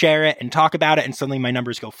and share it and talk about it. And suddenly my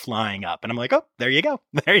numbers go flying up. And I'm like, oh, there you go.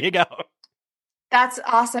 There you go. That's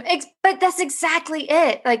awesome. But that's exactly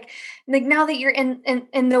it. Like now that you're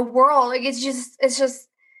in the world, like it's just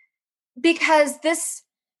because this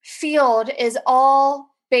field is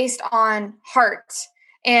all based on heart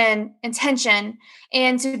and intention,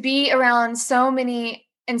 and to be around so many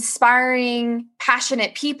inspiring,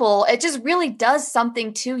 passionate people, it just really does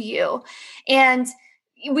something to you. And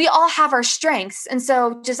we all have our strengths. And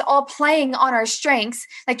so just all playing on our strengths,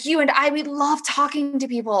 like you and I, we love talking to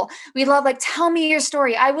people. We love like, tell me your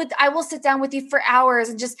story. I will sit down with you for hours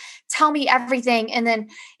and just tell me everything. And then,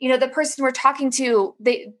 you know, the person we're talking to,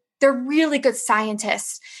 they're really good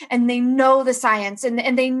scientists, and they know the science, and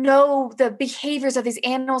they know the behaviors of these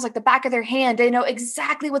animals like the back of their hand. They know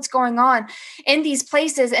exactly what's going on in these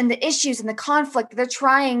places and the issues and the conflict that they're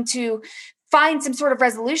trying to find some sort of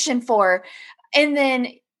resolution for. And then,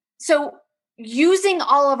 so using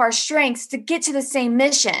all of our strengths to get to the same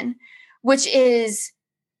mission, which is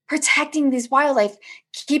protecting these wildlife,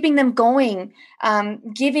 keeping them going,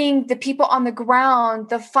 giving the people on the ground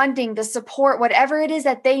the funding, the support, whatever it is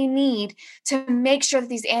that they need to make sure that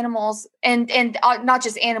these animals and not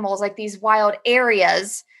just animals, like these wild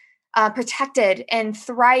areas, protected and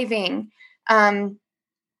thriving.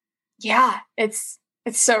 Yeah, it's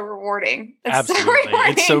so rewarding. Absolutely. So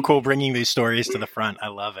rewarding. It's so cool bringing these stories to the front. I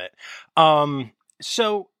love it.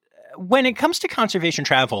 So when it comes to conservation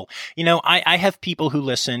travel, you know, I have people who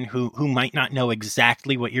listen who might not know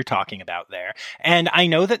exactly what you're talking about there. And I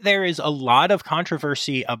know that there is a lot of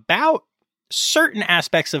controversy about certain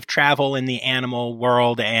aspects of travel in the animal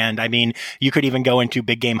world. And I mean, you could even go into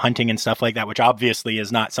big game hunting and stuff like that, which obviously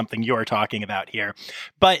is not something you're talking about here.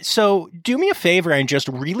 But so do me a favor and just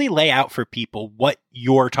really lay out for people what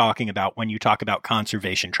you're talking about when you talk about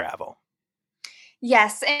conservation travel.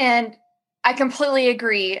 Yes. And I completely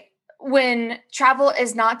agree. When travel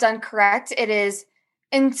is not done correct, it is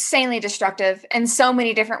insanely destructive in so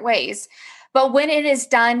many different ways. But when it is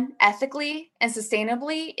done ethically and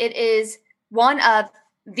sustainably, it is one of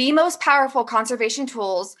the most powerful conservation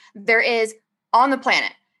tools there is on the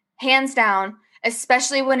planet, hands down,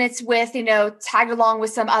 especially when it's with, you know, tagged along with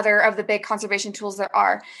some other of the big conservation tools there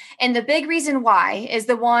are. And the big reason why is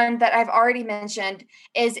the one that I've already mentioned,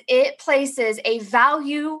 is it places a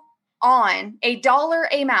value on a dollar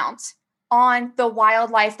amount on the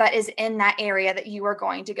wildlife that is in that area that you are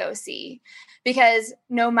going to go see. Because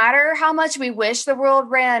no matter how much we wish the world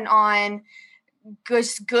ran on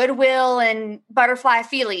goodwill and butterfly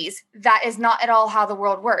feelies, that is not at all how the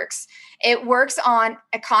world works. It works on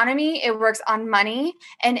economy, it works on money.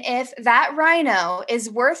 And if that rhino is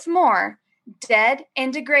worth more dead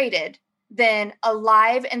and degraded than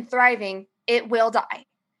alive and thriving, it will die.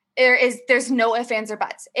 There's no ifs, ands, or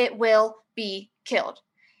buts. It will be killed.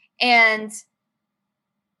 And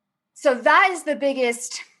so that's the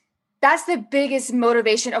biggest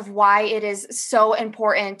motivation of why it is so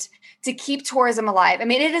important to keep tourism alive. I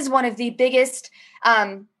mean, it is one of the biggest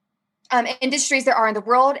industries there are in the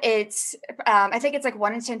world. It's, I think it's like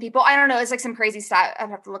 1 in 10 people. I don't know. It's like some crazy stat. I'd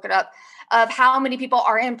have to look it up, of how many people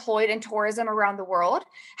are employed in tourism around the world,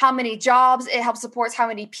 how many jobs it helps supports, how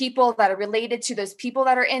many people that are related to those people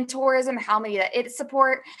that are in tourism, how many that it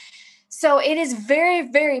support. So it is very,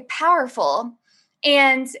 very powerful.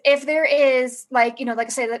 And if there is like, you know, like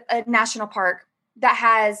I say, a national park that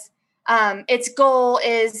has, its goal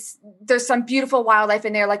is there's some beautiful wildlife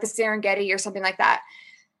in there, like the Serengeti or something like that.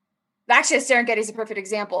 Actually, the Serengeti is a perfect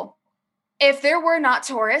example. If there were not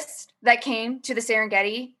tourists that came to the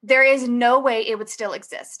Serengeti, there is no way it would still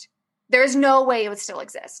exist. There is no way it would still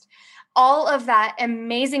exist. All of that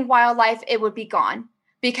amazing wildlife, it would be gone,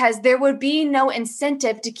 because there would be no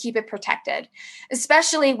incentive to keep it protected,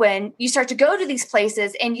 especially when you start to go to these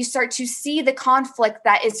places and you start to see the conflict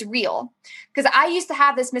that is real. Because I used to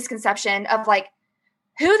have this misconception of like,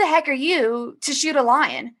 who the heck are you to shoot a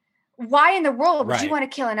lion? Why in the world would you want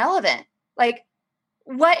to kill an elephant? Like,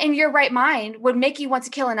 what in your right mind would make you want to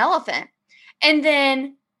kill an elephant? And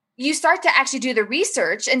then you start to actually do the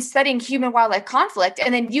research and studying human wildlife conflict.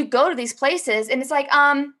 And then you go to these places and it's like,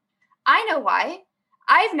 I know why.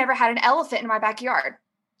 I've never had an elephant in my backyard.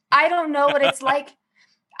 I don't know what it's like.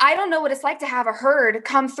 I don't know what it's like to have a herd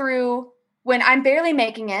come through when I'm barely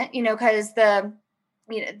making it, because the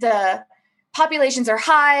populations are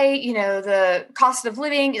high, the cost of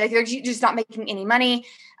living, like they're just not making any money.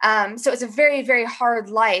 So it's a very, very hard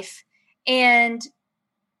life. And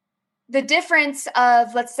the difference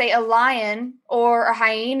of, let's say, a lion or a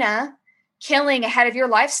hyena killing a head of your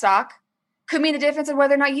livestock could mean the difference in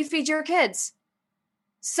whether or not you feed your kids.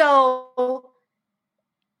 So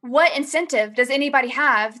what incentive does anybody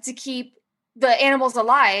have to keep the animals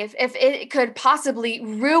alive if it could possibly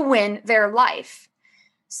ruin their life?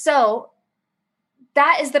 So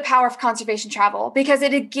that is the power of conservation travel, because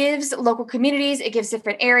it gives local communities, it gives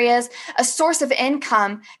different areas a source of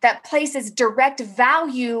income that places direct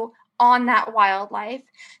value on that wildlife.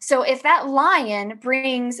 So if that lion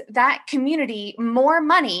brings that community more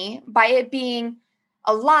money by it being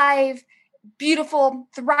alive, beautiful,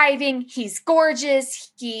 thriving, he's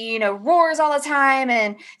gorgeous, he, roars all the time,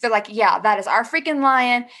 and they're like, yeah, that is our freaking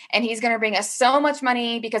lion, and he's going to bring us so much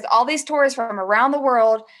money because all these tourists from around the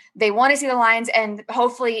world, they want to see the lions, and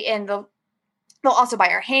hopefully they'll also buy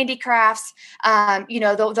our handicrafts,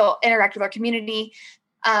 they'll interact with our community.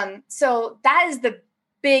 So that is the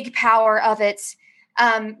big power of it.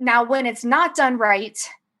 Now, when it's not done right,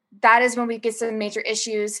 that is when we get some major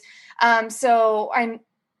issues.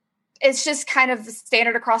 It's just kind of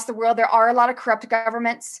standard across the world. There are a lot of corrupt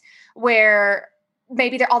governments where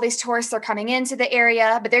maybe all these tourists are coming into the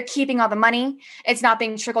area, but they're keeping all the money. It's not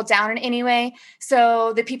being trickled down in any way.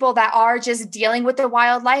 So the people that are just dealing with the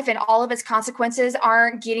wildlife and all of its consequences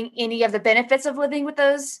aren't getting any of the benefits of living with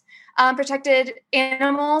those protected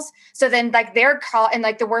animals. So then they're caught in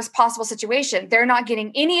the worst possible situation. They're not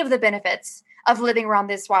getting any of the benefits of living around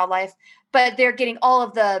this wildlife, but they're getting all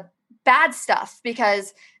of the bad stuff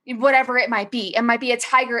because whatever it might be a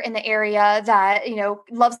tiger in the area that,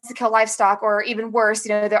 loves to kill livestock, or even worse,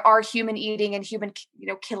 there are human eating and human,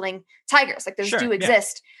 killing tigers. Those do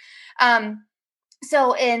exist.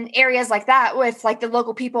 So in areas like that, with the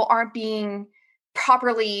local people aren't being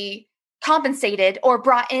properly compensated or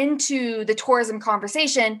brought into the tourism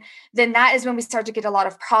conversation, then that is when we start to get a lot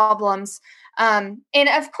of problems. And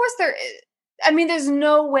of course there's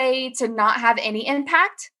no way to not have any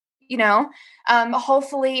impact.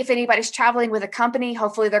 Hopefully if anybody's traveling with a company,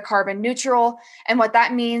 hopefully they're carbon neutral. And what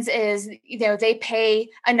that means is, they pay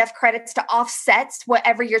enough credits to offset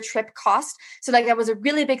whatever your trip cost. So that was a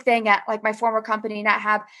really big thing at my former company,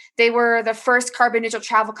 NatHab. They were the first carbon neutral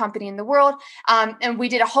travel company in the world. And we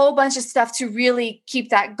did a whole bunch of stuff to really keep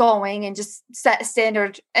that going and just set a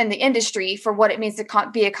standard in the industry for what it means to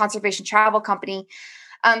be a conservation travel company.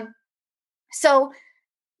 So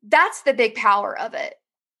that's the big power of it.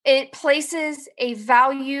 It places a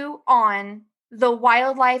value on the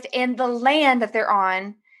wildlife and the land that they're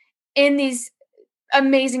on in these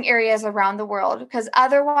amazing areas around the world, because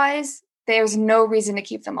otherwise there's no reason to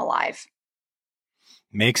keep them alive.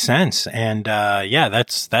 Makes sense. And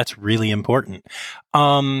that's really important.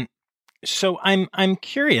 So I'm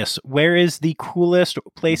curious, where is the coolest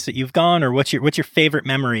place that you've gone, or what's your favorite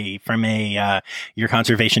memory from your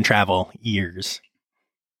conservation travel years?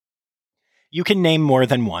 You can name more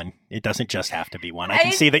than one. It doesn't just have to be one. I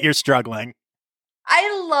can see that you're struggling.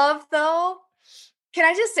 I love, though. Can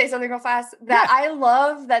I just say something real fast? That I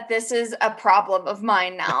love that this is a problem of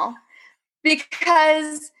mine now.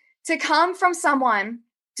 Because to come from someone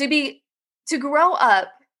to grow up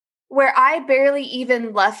where I barely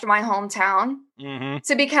even left my hometown,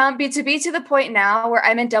 to be to the point now where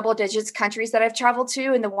I'm in double digits countries that I've traveled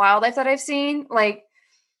to and the wildlife that I've seen,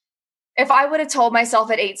 if I would have told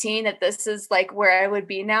myself at 18 that this is where I would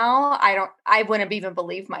be now, I wouldn't even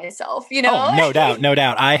believe myself, Oh, no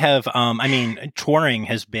doubt. I have, touring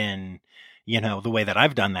has been, the way that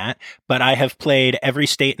I've done that, but I have played every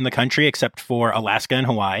state in the country except for Alaska and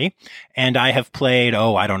Hawaii. And I have played,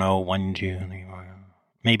 1, 2, 3, 4,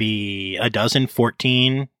 maybe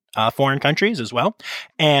 14 foreign countries as well.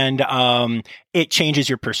 And it changes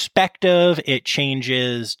your perspective. It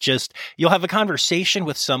changes you'll have a conversation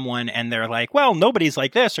with someone and they're like, well, nobody's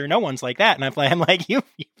like this or no one's like that. And I'm like, you've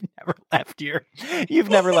never left your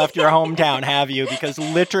hometown, have you? Because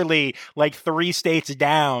literally 3 states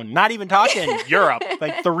down, not even talking Europe,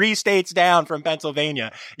 3 states down from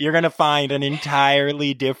Pennsylvania, you're going to find an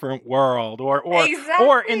entirely different world.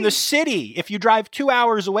 Or in the city, if you drive 2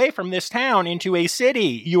 hours away from this town into a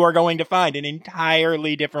city, you are going to find an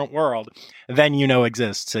entirely different world then you know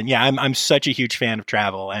exists. And yeah, I'm such a huge fan of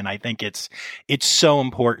travel, and I think it's so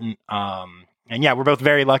important. And yeah, we're both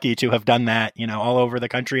very lucky to have done that, all over the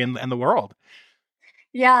country and the world.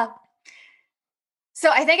 Yeah. So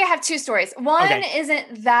I think I have two stories. One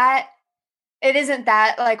isn't that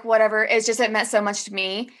like whatever. It's just, it meant so much to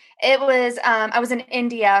me. It was, I was in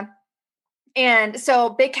India, and so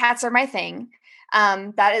big cats are my thing.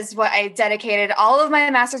 That is what I dedicated all of my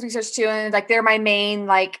master's research to. And like, they're my main,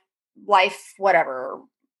 like, life, whatever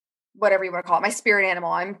you want to call it, my spirit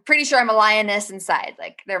animal. I'm pretty sure I'm a lioness inside.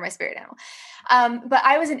 Like, they're my spirit animal. But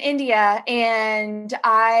I was in India and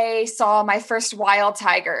I saw my first wild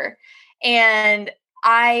tiger, and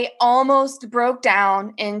I almost broke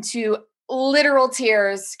down into literal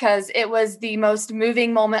tears because it was the most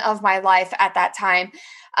moving moment of my life at that time.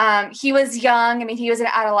 He was young. I mean, he was an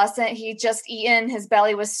adolescent. He'd just eaten. His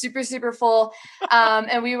belly was super, super full.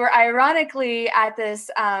 And we were ironically at this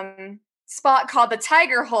spot called the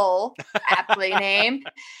Tiger Hole, aptly named.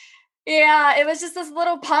 Yeah, it was just this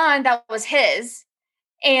little pond that was his.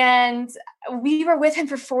 And we were with him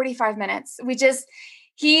for 45 minutes.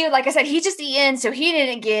 Like I said, he just eaten, so he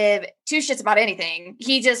didn't give two shits about anything.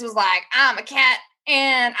 He just was like, I'm a cat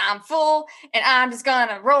and I'm full and I'm just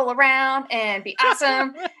gonna roll around and be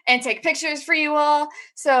awesome and take pictures for you all.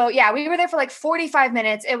 So yeah, we were there for like 45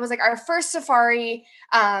 minutes. It was like our first safari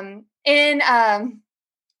in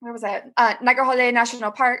where was that? Nagarhole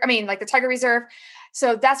National Park. I mean, like the Tiger Reserve.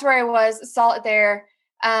 So that's where I was, saw it there.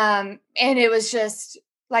 And it was just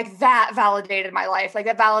like, that validated my life. Like,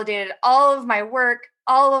 that validated all of my work,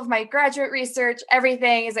 all of my graduate research,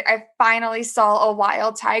 everything. Is like, I finally saw a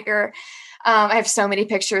wild tiger. I have so many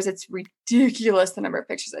pictures. It's ridiculous, the number of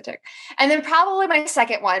pictures I took. And then probably my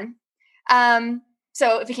second one.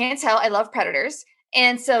 So if you can't tell, I love predators.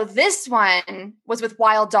 And so this one was with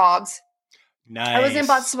wild dogs. Nice. I was in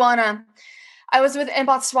Botswana.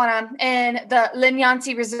 In the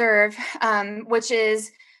Linyanti Reserve, which is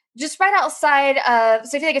just right outside of,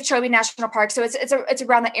 so if you think of Chobe National Park, so it's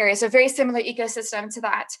around the area. So very similar ecosystem to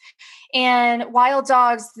that. And wild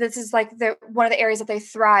dogs, this is like one of the areas that they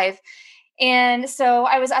thrive. And so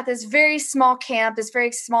I was at this very small camp, this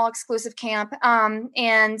very small exclusive camp.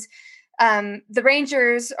 And the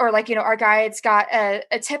rangers, or like, our guides, got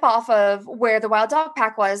a tip off of where the wild dog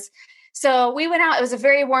pack was. So we went out. It was a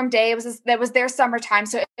very warm day. That was their summertime.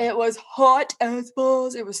 So it was hot as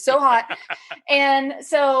balls. It was so hot. And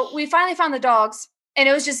so we finally found the dogs, and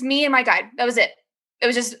it was just me and my guide. That was it. It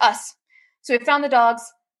was just us. So we found the dogs.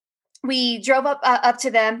 We drove up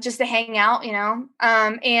to them just to hang out,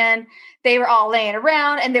 and they were all laying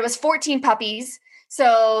around, and there was 14 puppies.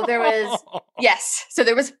 So there was, yes. So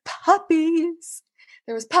there was puppies.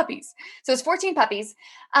 So it was 14 puppies.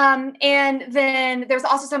 And then there was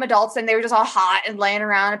also some adults, and they were just all hot and laying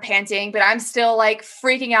around and panting, but I'm still like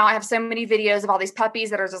freaking out. I have so many videos of all these puppies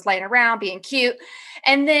that are just laying around being cute.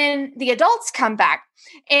 And then the adults come back,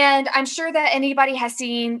 and I'm sure that anybody has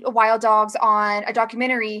seen wild dogs on a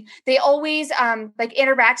documentary. They always like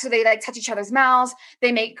interact. So they like touch each other's mouths.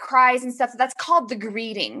 They make cries and stuff. So that's called the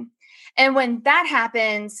greeting. And when that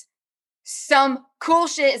happens, some cool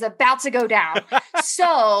shit is about to go down.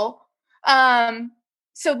 So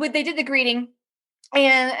they did the greeting,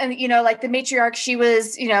 and like the matriarch, she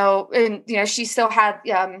was, she still had,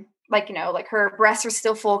 like her breasts were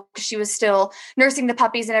still full because she was still nursing the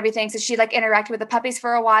puppies and everything. So she like interacted with the puppies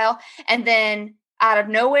for a while, and then out of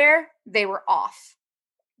nowhere, they were off.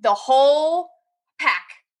 The whole pack,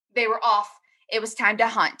 they were off. It was time to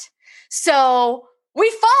hunt. So we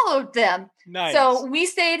followed them. Nice. So we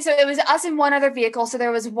stayed. So it was us in one other vehicle. So there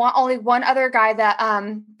was only one other guy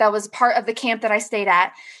that was part of the camp that I stayed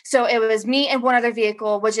at. So it was me and one other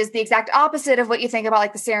vehicle, which is the exact opposite of what you think about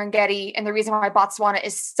like the Serengeti, and the reason why Botswana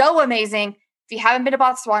is so amazing. If you haven't been to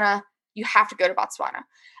Botswana, you have to go to Botswana.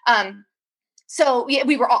 So yeah,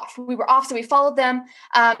 we were off. So we followed them.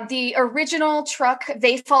 The original truck,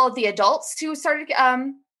 they followed the adults who started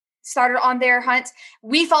on their hunt.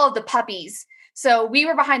 We followed the puppies. So we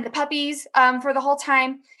were behind the puppies for the whole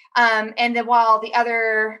time. And then while the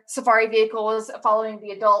other safari vehicle was following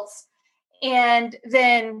the adults. And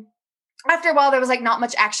then after a while, there was like not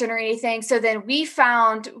much action or anything. So then we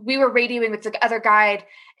were radioing with the other guide,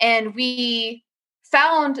 and we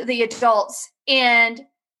found the adults, and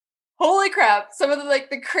holy crap, some of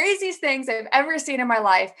the craziest things I've ever seen in my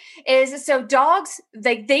life is, so dogs,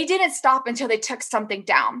 they didn't stop until they took something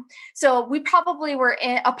down. So we probably were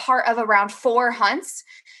a part of around 4 hunts.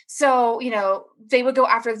 So, they would go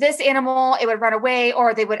after this animal, it would run away,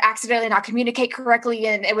 or they would accidentally not communicate correctly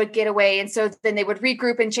and it would get away. And so then they would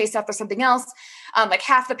regroup and chase after something else. Like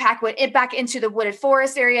half the pack went back into the wooded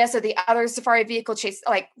forest area. So the other safari vehicle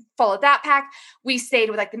followed that pack. We stayed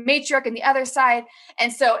with like the matriarch and the other side.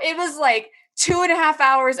 And so it was like 2.5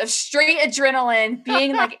 hours of straight adrenaline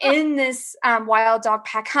being like in this wild dog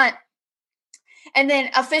pack hunt. And then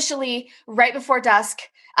officially right before dusk,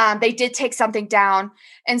 they did take something down.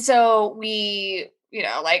 And so we,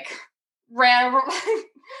 ran,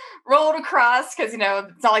 rolled across because,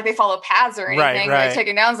 it's not like they follow paths or anything. Right. They're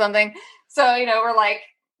taking down something. So, we're like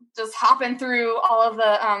just hopping through all of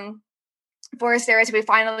the forest areas till we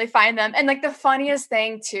finally find them. And like the funniest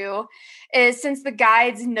thing too is since the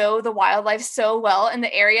guides know the wildlife so well in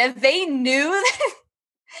the area, they knew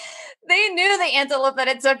the antelope that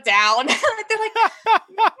it took down. They're like,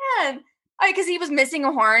 man, because he was missing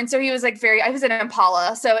a horn. So he was like I was an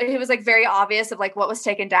impala. So it was like very obvious of like what was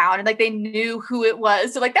taken down and like they knew who it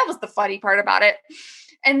was. So like that was the funny part about it.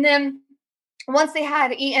 And then once they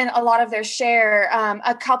had eaten a lot of their share,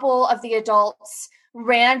 a couple of the adults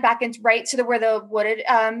ran back right to where the wooded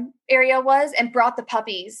area was and brought the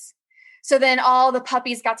puppies. So then all the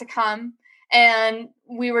puppies got to come. And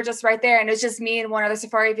we were just right there. And it was just me and one other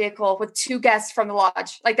safari vehicle with 2 guests from the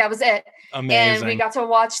lodge. Like that was it. Amazing. And we got to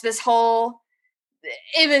watch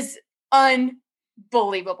it was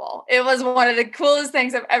unbelievable. It was one of the coolest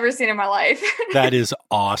things I've ever seen in my life. That is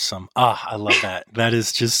awesome. I love that. That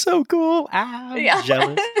is just so cool. I'm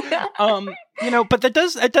jealous. But it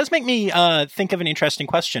does make me think of an interesting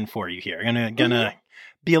question for you here. I'm gonna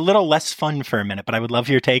be a little less fun for a minute, but I would love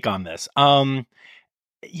your take on this. I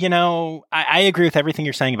agree with everything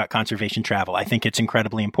you're saying about conservation travel. I think it's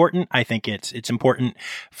incredibly important. I think it's important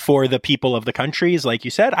for the people of the countries. Like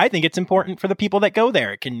you said, I think it's important for the people that go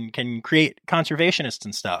there. It can create conservationists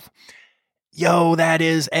and stuff. That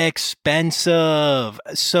is expensive.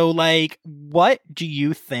 So like, what do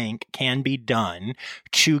you think can be done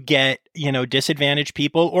to get, disadvantaged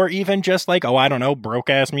people or even just like, I don't know, broke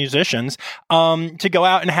ass musicians, to go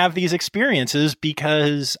out and have these experiences?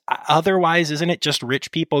 Because otherwise, isn't it just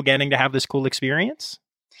rich people getting to have this cool experience?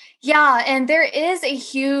 Yeah. And there is a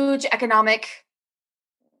huge economic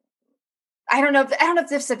I don't know if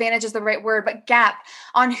disadvantage is the right word, but gap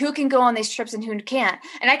on who can go on these trips and who can't.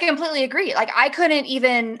 And I completely agree. Like I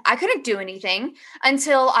couldn't do anything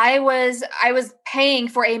until I was paying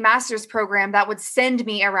for a master's program that would send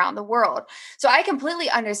me around the world. So I completely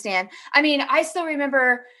understand. I mean, I still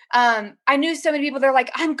remember, I knew so many people, they're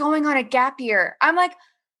like, I'm going on a gap year. I'm like,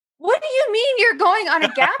 what do you mean you're going on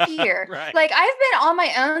a gap year? Right. Like I've been on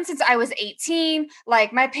my own since I was 18.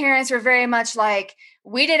 Like my parents were very much like,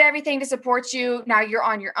 we did everything to support you. Now you're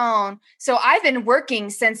on your own. So I've been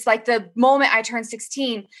working since like the moment I turned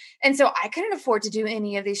 16. And so I couldn't afford to do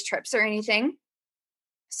any of these trips or anything.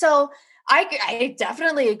 So I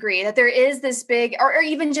definitely agree that there is this big, or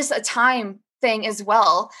even just a time thing as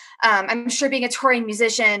well. I'm sure being a touring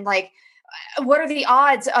musician, like, what are the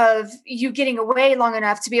odds of you getting away long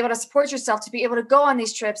enough to be able to support yourself, to be able to go on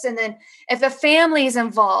these trips? And then if the family is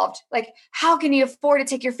involved, like how can you afford to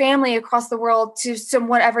take your family across the world to some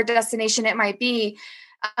whatever destination it might be?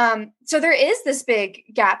 So there is this big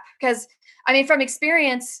gap because I mean, from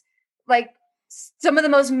experience, like some of the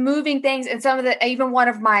most moving things and even one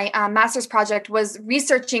of my master's project was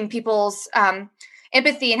researching people's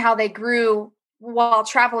empathy and how they grew while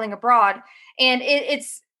traveling abroad. And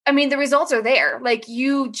the results are there. Like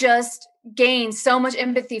you just gain so much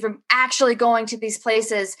empathy from actually going to these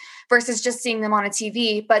places versus just seeing them on a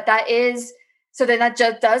TV. But that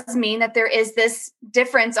just does mean that there is this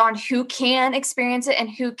difference on who can experience it and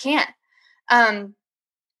who can't.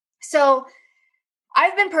 So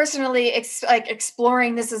I've been personally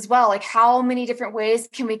exploring this as well. Like how many different ways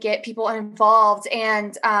can we get people involved?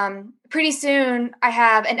 And pretty soon I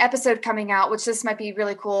have an episode coming out, which this might be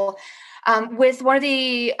really cool. With one of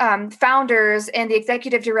the founders and the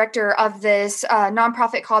executive director of this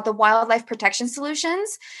nonprofit called the Wildlife Protection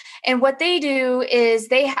Solutions. And what they do is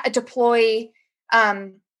they deploy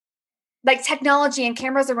technology and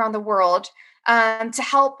cameras around the world to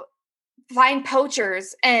help find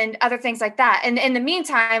poachers and other things like that. And in the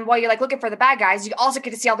meantime, while you're like looking for the bad guys, you also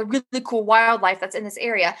get to see all the really cool wildlife that's in this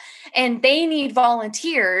area. And they need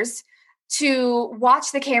volunteers to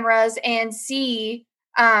watch the cameras and see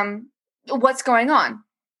what's going on.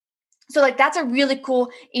 So like that's a really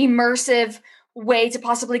cool immersive way to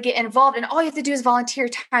possibly get involved, and all you have to do is volunteer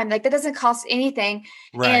time. Like that doesn't cost anything,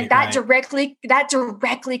 and that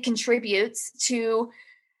directly contributes to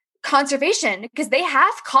conservation, because they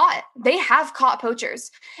have caught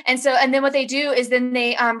poachers. And then what they do is then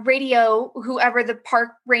they radio whoever the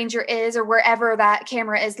park ranger is or wherever that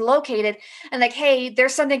camera is located, and like, hey,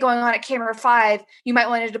 there's something going on at camera 5, you might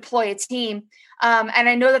want to deploy a team. And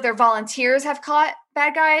I know that their volunteers have caught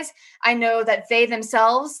bad guys. I know that they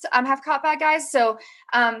themselves have caught bad guys. So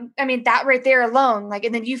I mean, that right there alone, like,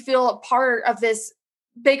 and then you feel a part of this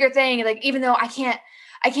bigger thing. Like, even though I can't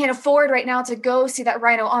afford right now to go see that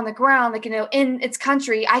rhino on the ground, like, in its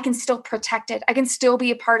country, I can still protect it. I can still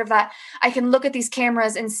be a part of that. I can look at these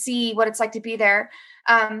cameras and see what it's like to be there.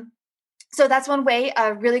 So that's one way,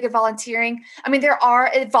 really good volunteering. I mean,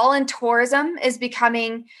 voluntourism is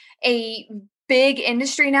becoming a big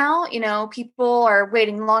industry now. People are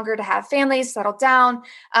waiting longer to have families settle down,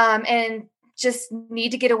 and just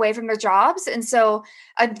need to get away from their jobs. And so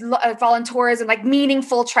a voluntourism, like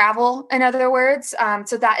meaningful travel, in other words.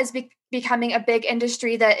 So that is becoming a big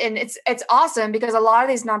industry and it's awesome, because a lot of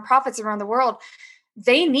these nonprofits around the world,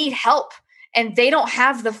 they need help and they don't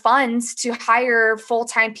have the funds to hire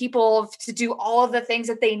full-time people to do all of the things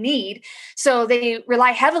that they need. So they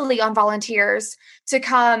rely heavily on volunteers to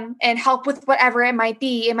come and help with whatever it might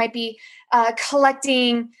be. It might be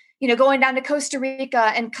collecting, going down to Costa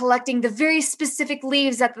Rica and collecting the very specific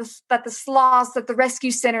leaves that the sloths that the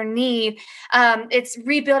rescue center need. It's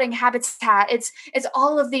rebuilding habitat. It's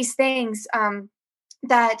all of these things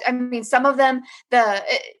that, I mean, some of them,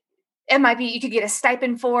 it might be you could get a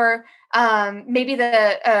stipend for. Maybe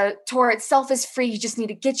the tour itself is free. You just need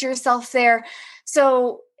to get yourself there.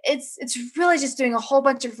 So it's really just doing a whole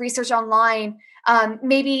bunch of research online.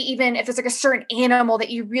 Maybe even if it's like a certain animal that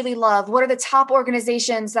you really love, what are the top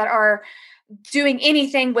organizations that are doing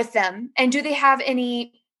anything with them? And do they have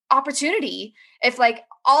any opportunity? If like,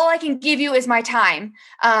 all I can give you is my time,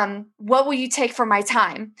 what will you take for my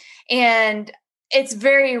time? And it's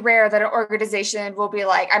very rare that an organization will be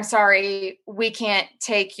like, I'm sorry, we can't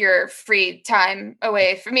take your free time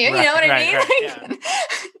away from you. Right, you know what I mean? Right, yeah.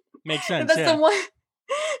 Makes sense. That's the one.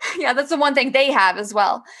 Yeah, that's the one thing they have as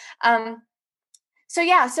well. So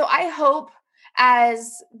I hope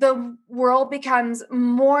as the world becomes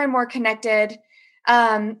more and more connected,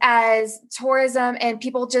 as tourism and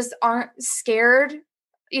people just aren't scared,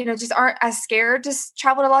 just aren't as scared to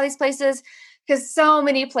travel to a lot of these places, because so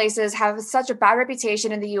many places have such a bad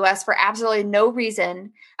reputation in the US for absolutely no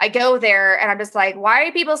reason. I go there and I'm just like, why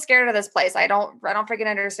are people scared of this place? I don't freaking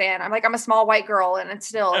understand. I'm like, I'm a small white girl and it's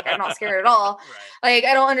still like, I'm not scared at all. Right. Like,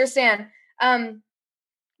 I don't understand.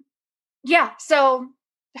 So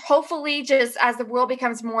hopefully just as the world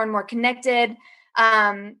becomes more and more connected,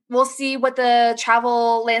 we'll see what the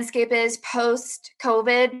travel landscape is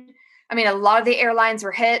post-COVID. I mean, a lot of the airlines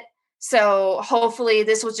were hit. So hopefully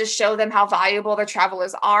this will just show them how valuable their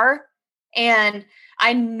travelers are. And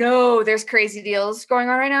I know there's crazy deals going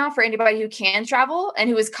on right now for anybody who can travel and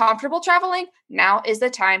who is comfortable traveling. Now is the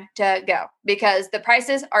time to go, because the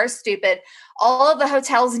prices are stupid. All of the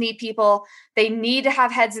hotels need people. They need to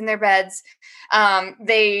have heads in their beds.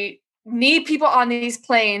 They need people on these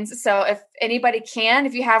planes. So if anybody can,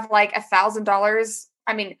 if you have like $1,000,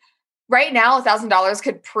 I mean, right now, $1,000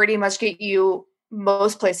 could pretty much get you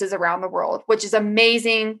most places around the world, which is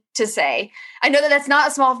amazing to say. I know that that's not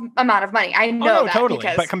a small amount of money. I know that totally.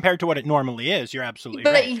 But compared to what it normally is, you're absolutely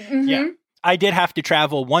right. Mm-hmm. Yeah. I did have to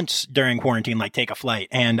travel once during quarantine, like take a flight,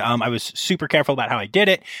 and I was super careful about how I did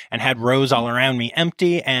it and had rows all around me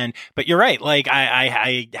empty. But you're right. Like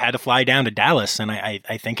I had to fly down to Dallas, and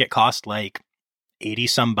I think it cost like 80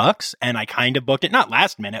 some bucks, and I kind of booked it, not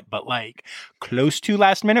last minute, but like close to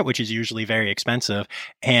last minute, which is usually very expensive.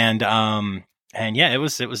 And yeah, it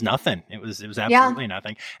was nothing. It was absolutely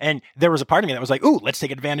nothing. And there was a part of me that was like, ooh, let's take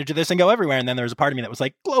advantage of this and go everywhere. And then there was a part of me that was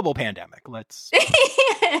like, global pandemic. Let's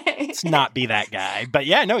not be that guy. But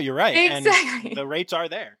yeah, no, you're right. Exactly. And the rates are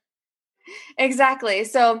there. Exactly.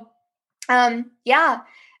 So,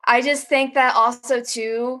 I just think that also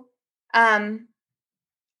too, I've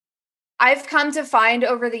come to find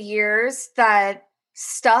over the years that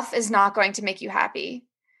stuff is not going to make you happy.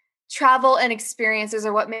 Travel and experiences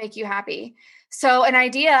are what make you happy. So an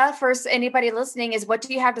idea for anybody listening is, what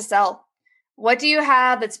do you have to sell? What do you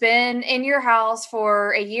have that's been in your house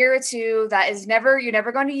for a year or two that you're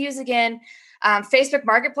never going to use again? Facebook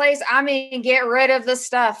Marketplace, I mean, get rid of the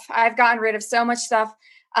stuff. I've gotten rid of so much stuff.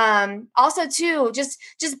 Also too, just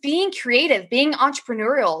being creative, being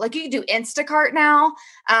entrepreneurial. Like, you can do Instacart now.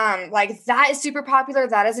 Like, that is super popular.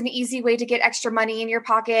 That is an easy way to get extra money in your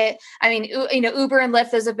pocket. I mean, Uber and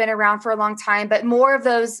Lyft, those have been around for a long time, but more of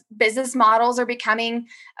those business models are becoming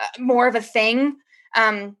more of a thing.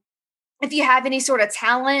 If you have any sort of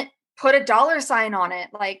talent, put a $sign on it.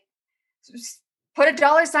 Like, put a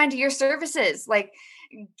dollar sign to your services. Like,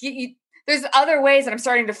 there's other ways that I'm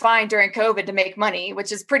starting to find during COVID to make money,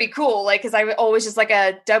 which is pretty cool. Like, cause I was always just like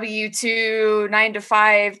a W-2 9 to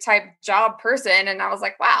 5 type job person. And I was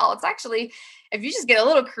like, wow, it's actually, if you just get a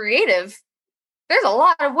little creative, there's a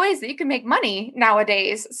lot of ways that you can make money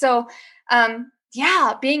nowadays. So,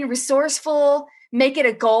 being resourceful, make it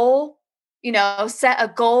a goal, set a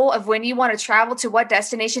goal of when you want to travel to what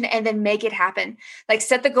destination and then make it happen. Like,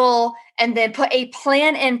 set the goal and then put a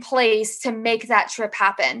plan in place to make that trip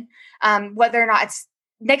happen. Whether or not it's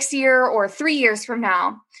next year or 3 years from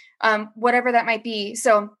now, whatever that might be.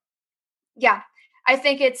 So yeah, I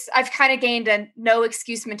think I've kind of gained a no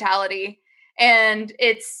excuse mentality, and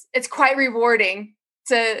it's quite rewarding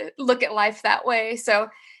to look at life that way. So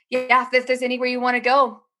yeah, if there's anywhere you want to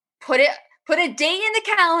go, put a date in the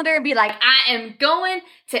calendar and be like, I am going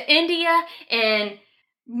to India in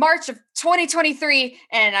March of 2023,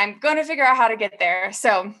 and I'm going to figure out how to get there.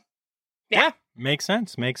 So yeah. Makes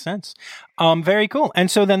sense. Very cool. And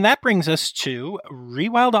so then that brings us to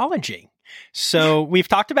Rewildology. So we've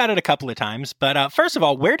talked about it a couple of times, but first of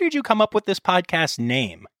all, where did you come up with this podcast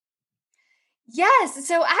name? Yes.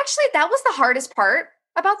 So actually that was the hardest part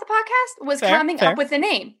about the podcast, was coming up with the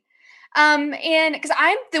name. And because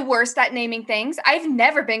I'm the worst at naming things, I've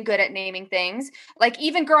never been good at naming things. Like,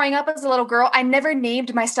 even growing up as a little girl, I never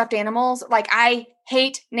named my stuffed animals. Like, I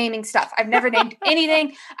hate naming stuff. I've never named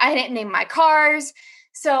anything. I didn't name my cars.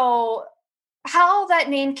 So how that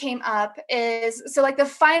name came up is, so like the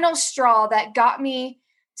final straw that got me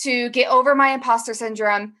to get over my imposter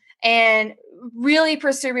syndrome and really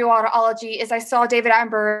pursue rewildology is I saw David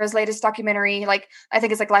Attenborough's latest documentary, like I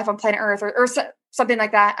think it's like Life on Planet Earth or something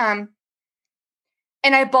like that.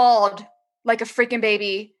 And I bawled like a freaking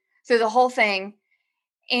baby through the whole thing.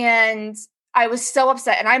 And I was so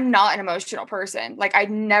upset. And I'm not an emotional person. Like, I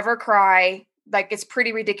never cry. Like, it's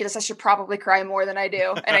pretty ridiculous. I should probably cry more than I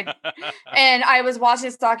do. And I was watching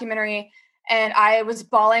this documentary and I was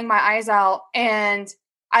bawling my eyes out. And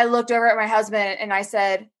I looked over at my husband and I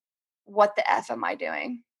said, what the F am I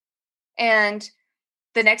doing? And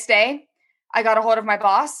the next day I got a hold of my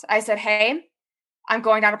boss. I said, hey, I'm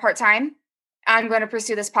going down to part-time. I'm going to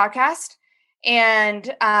pursue this podcast,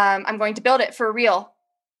 and I'm going to build it for real.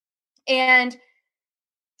 And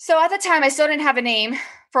so at the time, I still didn't have a name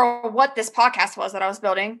for what this podcast was that I was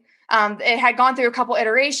building. It had gone through a couple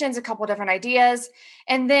iterations, a couple different ideas.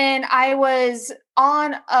 And then I was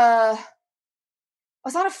on a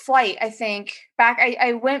flight, I think.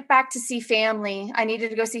 I went back to see family. I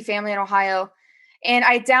needed to go see family in Ohio. And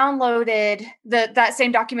I downloaded that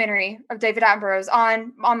same documentary of David Attenborough's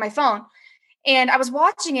on my phone. And I was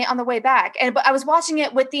watching it on the way back, but I was watching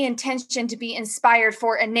it with the intention to be inspired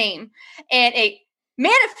for a name, and it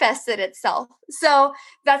manifested itself. So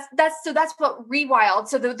that's what Rewild.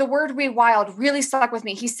 So the word Rewild really stuck with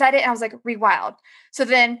me. He said it and I was like, Rewild. So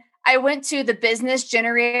then I went to the business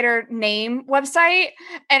generator name website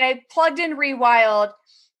and I plugged in Rewild,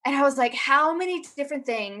 and I was like, how many different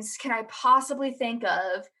things can I possibly think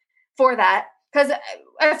of for that? Because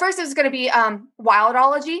at first it was going to be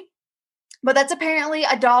Wildology. But that's apparently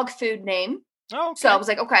a dog food name. Oh, okay. So I was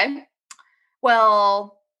like, okay,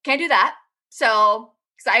 well, can't do that. So,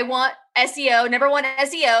 because I want SEO, never want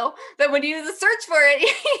SEO. But when you search for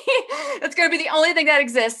it, that's going to be the only thing that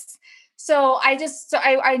exists. So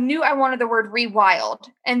I knew I wanted the word Rewild.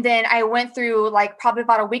 And then I went through like probably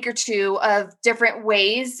about a week or two of different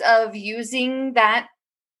ways of using that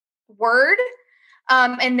word.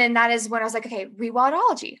 And then that is when I was like, okay,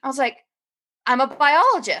 Rewildology. I was like, I'm a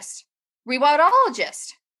biologist.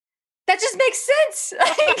 Rewildologist. That just makes sense.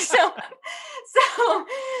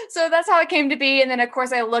 So that's how it came to be. And then of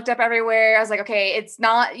course I looked up everywhere. I was like, okay, it's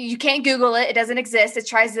not, you can't Google it. It doesn't exist. It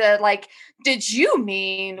tries to like, did you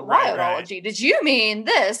mean Wildology? Right. Did you mean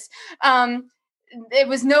this? It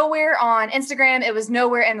was nowhere on Instagram. It was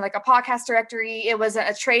nowhere in like a podcast directory. It wasn't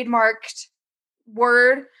a trademarked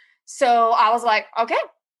word. So I was like, okay,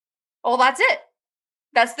 well, that's it.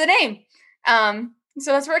 That's the name.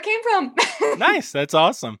 So that's where it came from. Nice. That's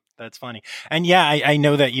awesome. That's funny. And yeah, I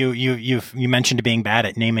know that you mentioned being bad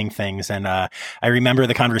at naming things. And I remember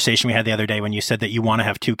the conversation we had the other day when you said that you want to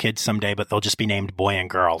have 2 kids someday, but they'll just be named boy and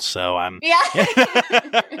girl. So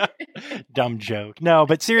yeah. Dumb joke. No,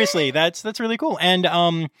 but seriously, that's really cool.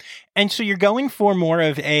 And so you're going for more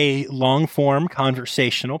of a long form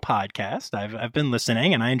conversational podcast. I've been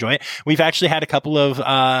listening and I enjoy it. We've actually had a couple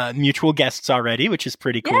of mutual guests already, which is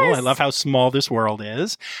pretty cool. Yes. I love how small this world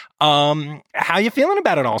is. How you feeling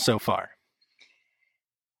about it all so far?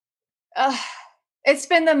 It's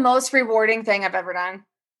been the most rewarding thing I've ever done.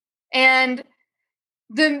 And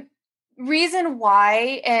the reason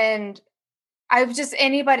why, and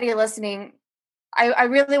anybody listening, I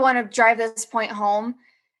really want to drive this point home,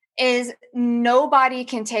 is nobody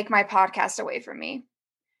can take my podcast away from me.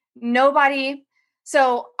 Nobody.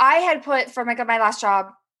 So I had put, for my last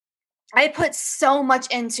job, I put so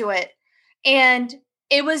much into it, and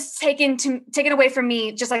it was taken away from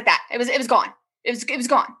me just like that. It was gone. It was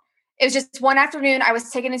gone. It was just one afternoon I was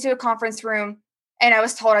taken into a conference room and I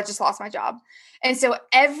was told I just lost my job. And so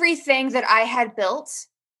everything that I had built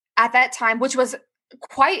at that time, which was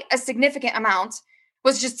quite a significant amount,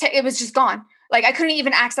 was just gone. Like I couldn't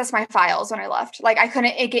even access my files when I left. Like I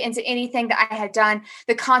couldn't get into anything that I had done.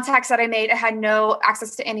 The contacts that I made, I had no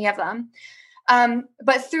access to any of them.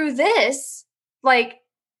 But through this, like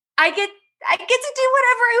I get to do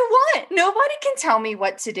whatever I want. Nobody can tell me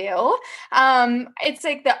what to do. It's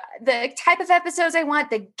like the type of episodes I want,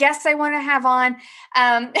 the guests I want to have on.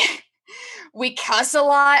 We cuss a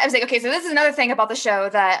lot. I was like, okay, so this is another thing about the show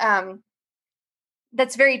that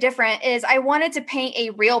that's very different, is I wanted to paint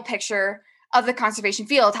a real picture of the conservation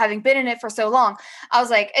field, having been in it for so long. I was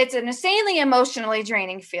like, it's an insanely emotionally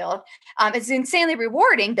draining field. It's insanely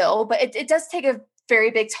rewarding though, but it does take a very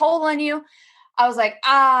big toll on you. I was like,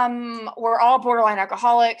 we're all borderline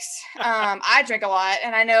alcoholics. I drink a lot,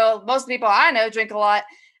 and I know most people I know drink a lot.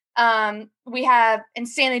 We have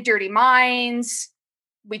insanely dirty minds.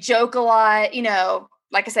 We joke a lot,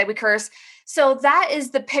 like I said, we curse. So that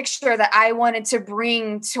is the picture that I wanted to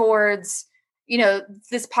bring towards,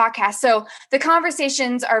 this podcast. So the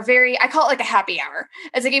conversations are I call it like a happy hour.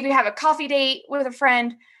 It's like if you have a coffee date with a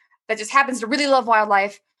friend that just happens to really love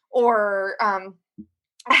wildlife, or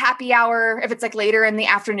a happy hour, if it's like later in the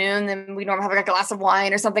afternoon, then we normally have like a glass of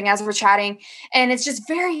wine or something as we're chatting. And it's just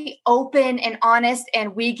very open and honest,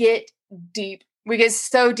 and we get deep. We get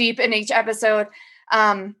so deep in each episode.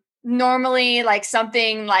 Normally like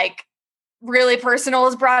something like really personal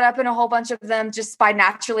is brought up in a whole bunch of them just by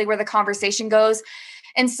naturally where the conversation goes.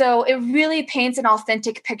 And so it really paints an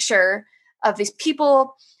authentic picture of these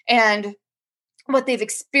people and what they've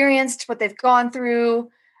experienced, what they've gone through.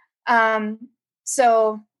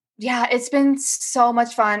 So yeah, it's been so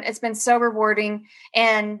much fun. It's been so rewarding.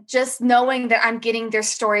 And just knowing that I'm getting their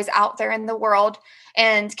stories out there in the world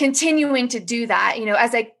and continuing to do that,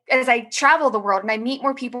 as I travel the world and I meet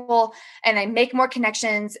more people and I make more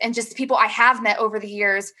connections, and just people I have met over the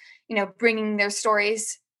years, bringing their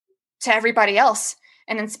stories to everybody else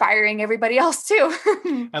and inspiring everybody else too.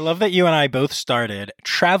 I love that you and I both started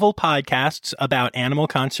travel podcasts about animal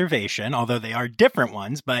conservation, although they are different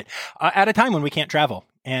ones, but at a time when we can't travel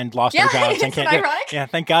and lost our jobs and can't do it. Yeah,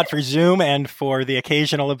 thank God for Zoom and for the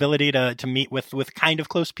occasional ability to meet with kind of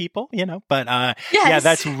close people, But yes. Yeah,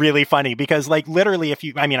 that's really funny because like literally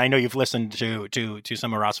I know you've listened to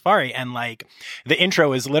some of Rossafari, and like the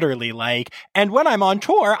intro is literally like, and when I'm on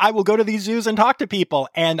tour, I will go to these zoos and talk to people.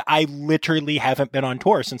 And I literally haven't been on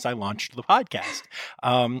tour since I launched the podcast.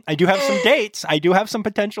 I do have some dates. I do have some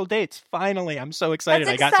potential dates. Finally, I'm so excited.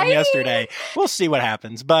 I got some yesterday. We'll see what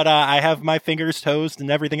happens. But I have my fingers, toes,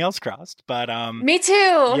 and everything else crossed. But me too.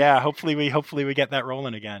 Yeah, hopefully we get that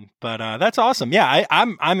rolling again. But that's awesome. Yeah,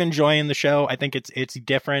 I'm enjoying the show. I think it's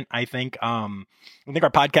different. I think our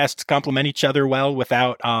podcasts complement each other well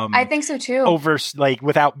without I think so too.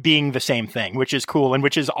 Without being the same thing, which is cool and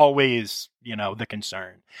which is always, the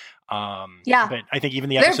concern. Yeah. But I think even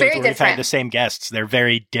the episodes where we've had the same guests, they're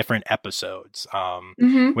very different episodes,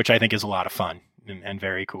 which I think is a lot of fun. And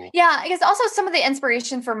very cool. Yeah, I guess also some of the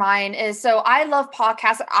inspiration for mine is, so I love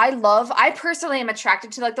podcasts. I personally am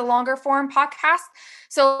attracted to like the longer form podcasts.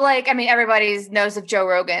 So like, everybody knows of Joe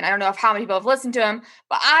Rogan. I don't know how many people have listened to him,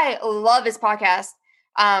 but I love his podcast.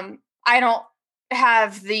 I don't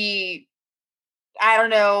have the,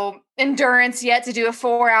 endurance yet to do a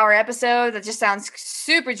 4-hour episode. That just sounds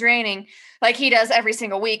super draining. Like he does every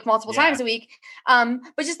single week, multiple times a week. But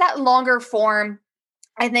just that longer form,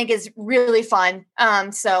 I think is really fun.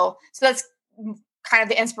 So that's kind of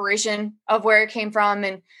the inspiration of where it came from,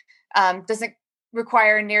 and doesn't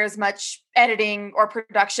require near as much editing or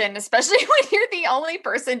production, especially when you're the only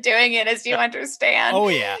person doing it, as you understand. Oh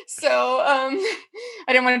yeah. So I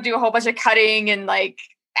didn't want to do a whole bunch of cutting and like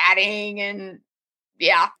adding and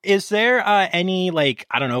yeah. Is there any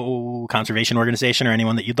conservation organization or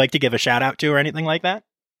anyone that you'd like to give a shout out to or anything like that?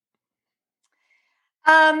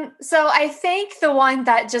 So I think the one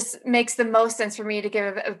that just makes the most sense for me to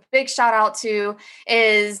give a big shout out to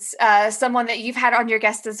is someone that you've had on your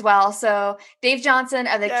guest as well. So Dave Johnson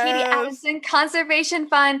of the Katie Addison Conservation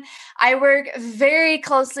Fund. I work very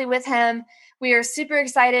closely with him. we are super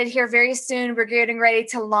excited here very soon. We're getting ready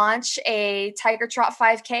to launch a Tiger Trot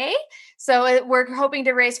 5K. So we're hoping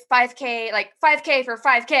to raise 5K, like 5K for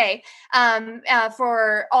 5K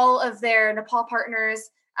for all of their Nepal partners.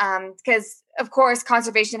 Because of course,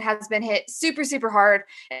 conservation has been hit super, super hard.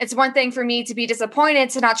 It's one thing for me to be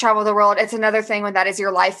disappointed to not travel the world. It's another thing when that is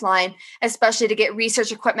your lifeline, especially to get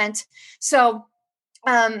research equipment. So,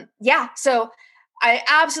 so I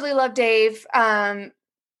absolutely love Dave.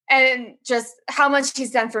 And just how much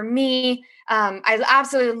he's done for me. I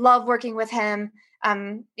absolutely love working with him.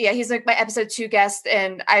 He's like my episode 2 guest,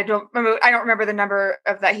 and I don't remember the number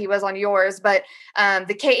of that he was on yours, but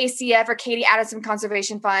the KACF or Katie Addison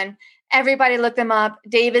Conservation Fund, everybody look them up.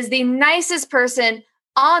 Dave is the nicest person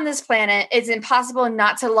on this planet. It's impossible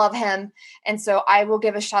not to love him. And so I will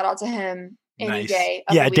give a shout out to him any day.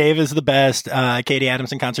 Yeah, Dave is the best. Katie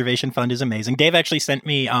Adamson Conservation Fund is amazing. Dave actually sent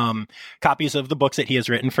me copies of the books that he has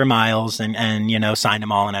written for Miles and signed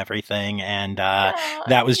them all and everything. And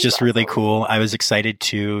that was just really cool. I was excited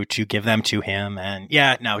to give them to him. And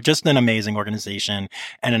just an amazing organization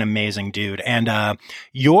and an amazing dude. And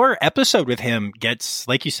your episode with him gets,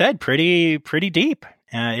 like you said, pretty deep.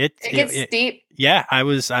 It gets deep. Yeah, I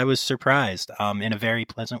was surprised in a very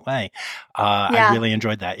pleasant way. I really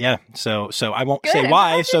enjoyed that. Yeah. So I won't say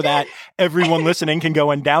why, so that everyone listening can go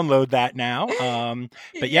and download that now.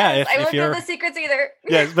 But yeah, I won't know the secrets either.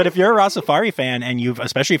 Yeah, but if you're a Rossafari fan and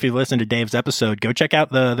especially if you've listened to Dave's episode, go check out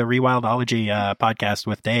the Rewildology podcast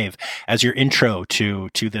with Dave as your intro to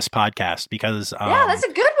this podcast, because that's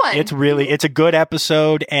a good one. It's a good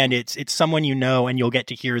episode, and it's someone and you'll get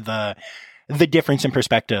to hear the difference in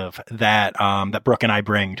perspective that Brooke and I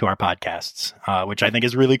bring to our podcasts, which I think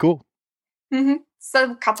is really cool. Mm-hmm.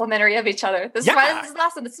 So complimentary of each other. This is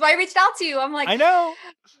awesome. This is why I reached out to you. I'm like, I know.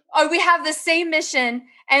 Oh, we have the same mission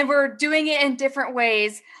and we're doing it in different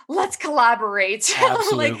ways. Let's collaborate.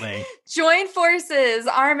 Absolutely. Join forces,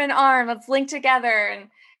 arm in arm. Let's link together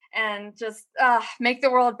and just make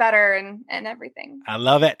the world better and everything. I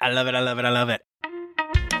love it.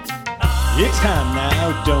 It's time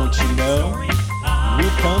now, don't you know?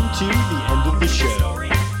 We've come to the end of the show,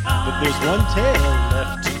 but there's one tale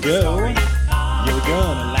left to go. You're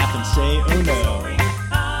gonna laugh and say, oh no.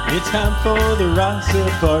 It's time for the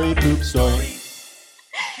Rossafari poop story.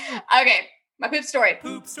 Okay, my poop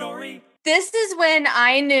story. This is when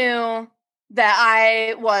I knew that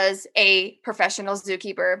I was a professional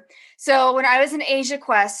zookeeper. So when I was in Asia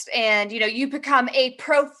Quest, and you become a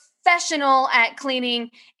professional at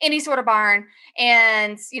cleaning any sort of barn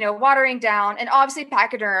and, watering down, and obviously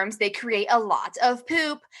pachyderms, they create a lot of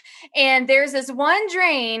poop. And there's this one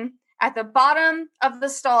drain at the bottom of the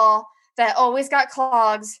stall that always got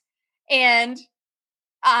clogs. And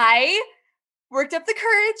I worked up the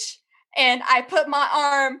courage and I put my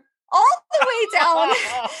arm all the way down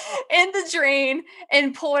in the drain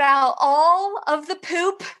and pulled out all of the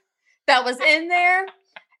poop that was in there.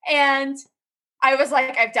 And I was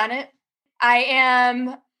like, I've done it. I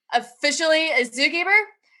am officially a zookeeper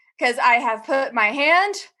because I have put my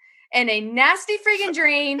hand in a nasty freaking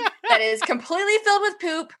drain that is completely filled with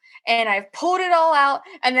poop, and I've pulled it all out.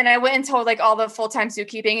 And then I went and told all the full-time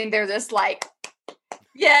zookeeping, and they're just like,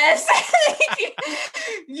 yes,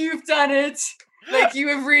 you've done it. You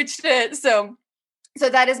have reached it. So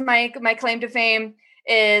that is my claim to fame,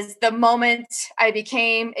 is the moment I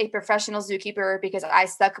became a professional zookeeper, because I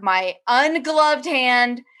stuck my ungloved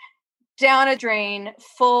hand down a drain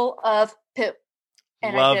full of poop.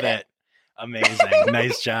 And Love I did it. Amazing.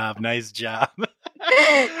 Nice job.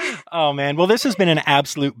 Oh, man. Well, this has been an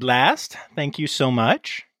absolute blast. Thank you so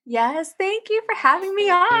much. Yes, thank you for having me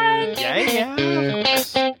on.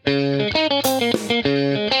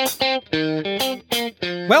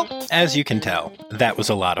 Well, as you can tell, that was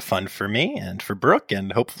a lot of fun for me and for Brooke,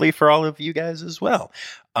 and hopefully for all of you guys as well.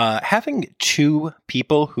 Having two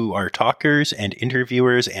people who are talkers and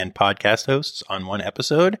interviewers and podcast hosts on one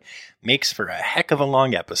episode makes for a heck of a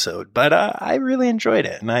long episode, but I really enjoyed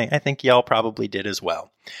it, and I think y'all probably did as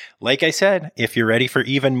well. Like I said, if you're ready for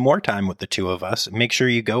even more time with the two of us, make sure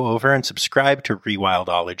you go over and subscribe to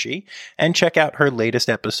Rewildology and check out her latest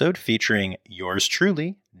episode featuring yours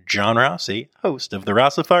truly, John Rossi, host of the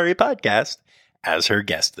Rossafari podcast, as her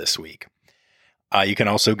guest this week. You can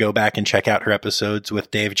also go back and check out her episodes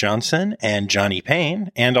with Dave Johnson and Johnny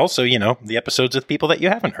Payne, and also, the episodes with people that you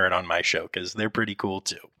haven't heard on my show, because they're pretty cool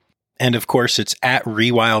too. And of course, it's at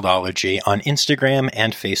Rewildology on Instagram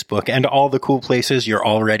and Facebook and all the cool places you're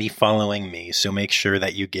already following me, so make sure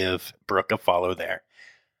that you give Brooke a follow there.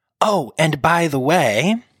 Oh, and by the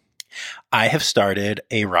way, I have started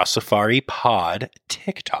a Rossafari Pod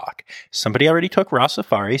TikTok. Somebody already took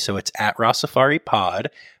Rossafari, so it's at Rossafari Pod.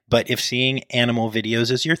 But if seeing animal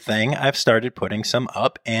videos is your thing, I've started putting some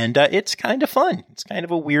up, and it's kind of fun. It's kind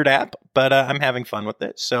of a weird app, but I'm having fun with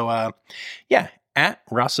it. So, yeah, at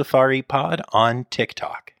Rossafari Pod on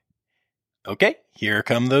TikTok. Okay, here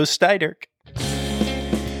come those Steiderk.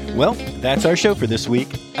 Well, that's our show for this week.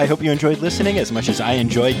 I hope you enjoyed listening as much as I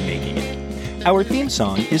enjoyed making it. Our theme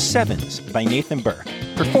song is Sevens by Nathan Burke,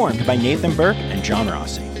 performed by Nathan Burke and John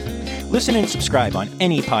Rossi. Listen and subscribe on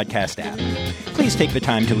any podcast app. Please take the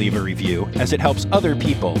time to leave a review, as it helps other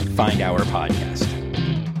people find our podcast.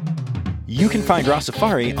 You can find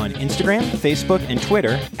Rossafari on Instagram, Facebook, and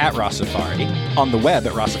Twitter at Rossafari, on the web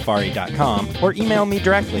at rossafari.com, or email me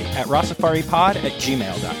directly at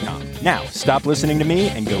rossafaripod@gmail.com. Now, stop listening to me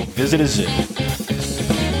and go visit a zoo.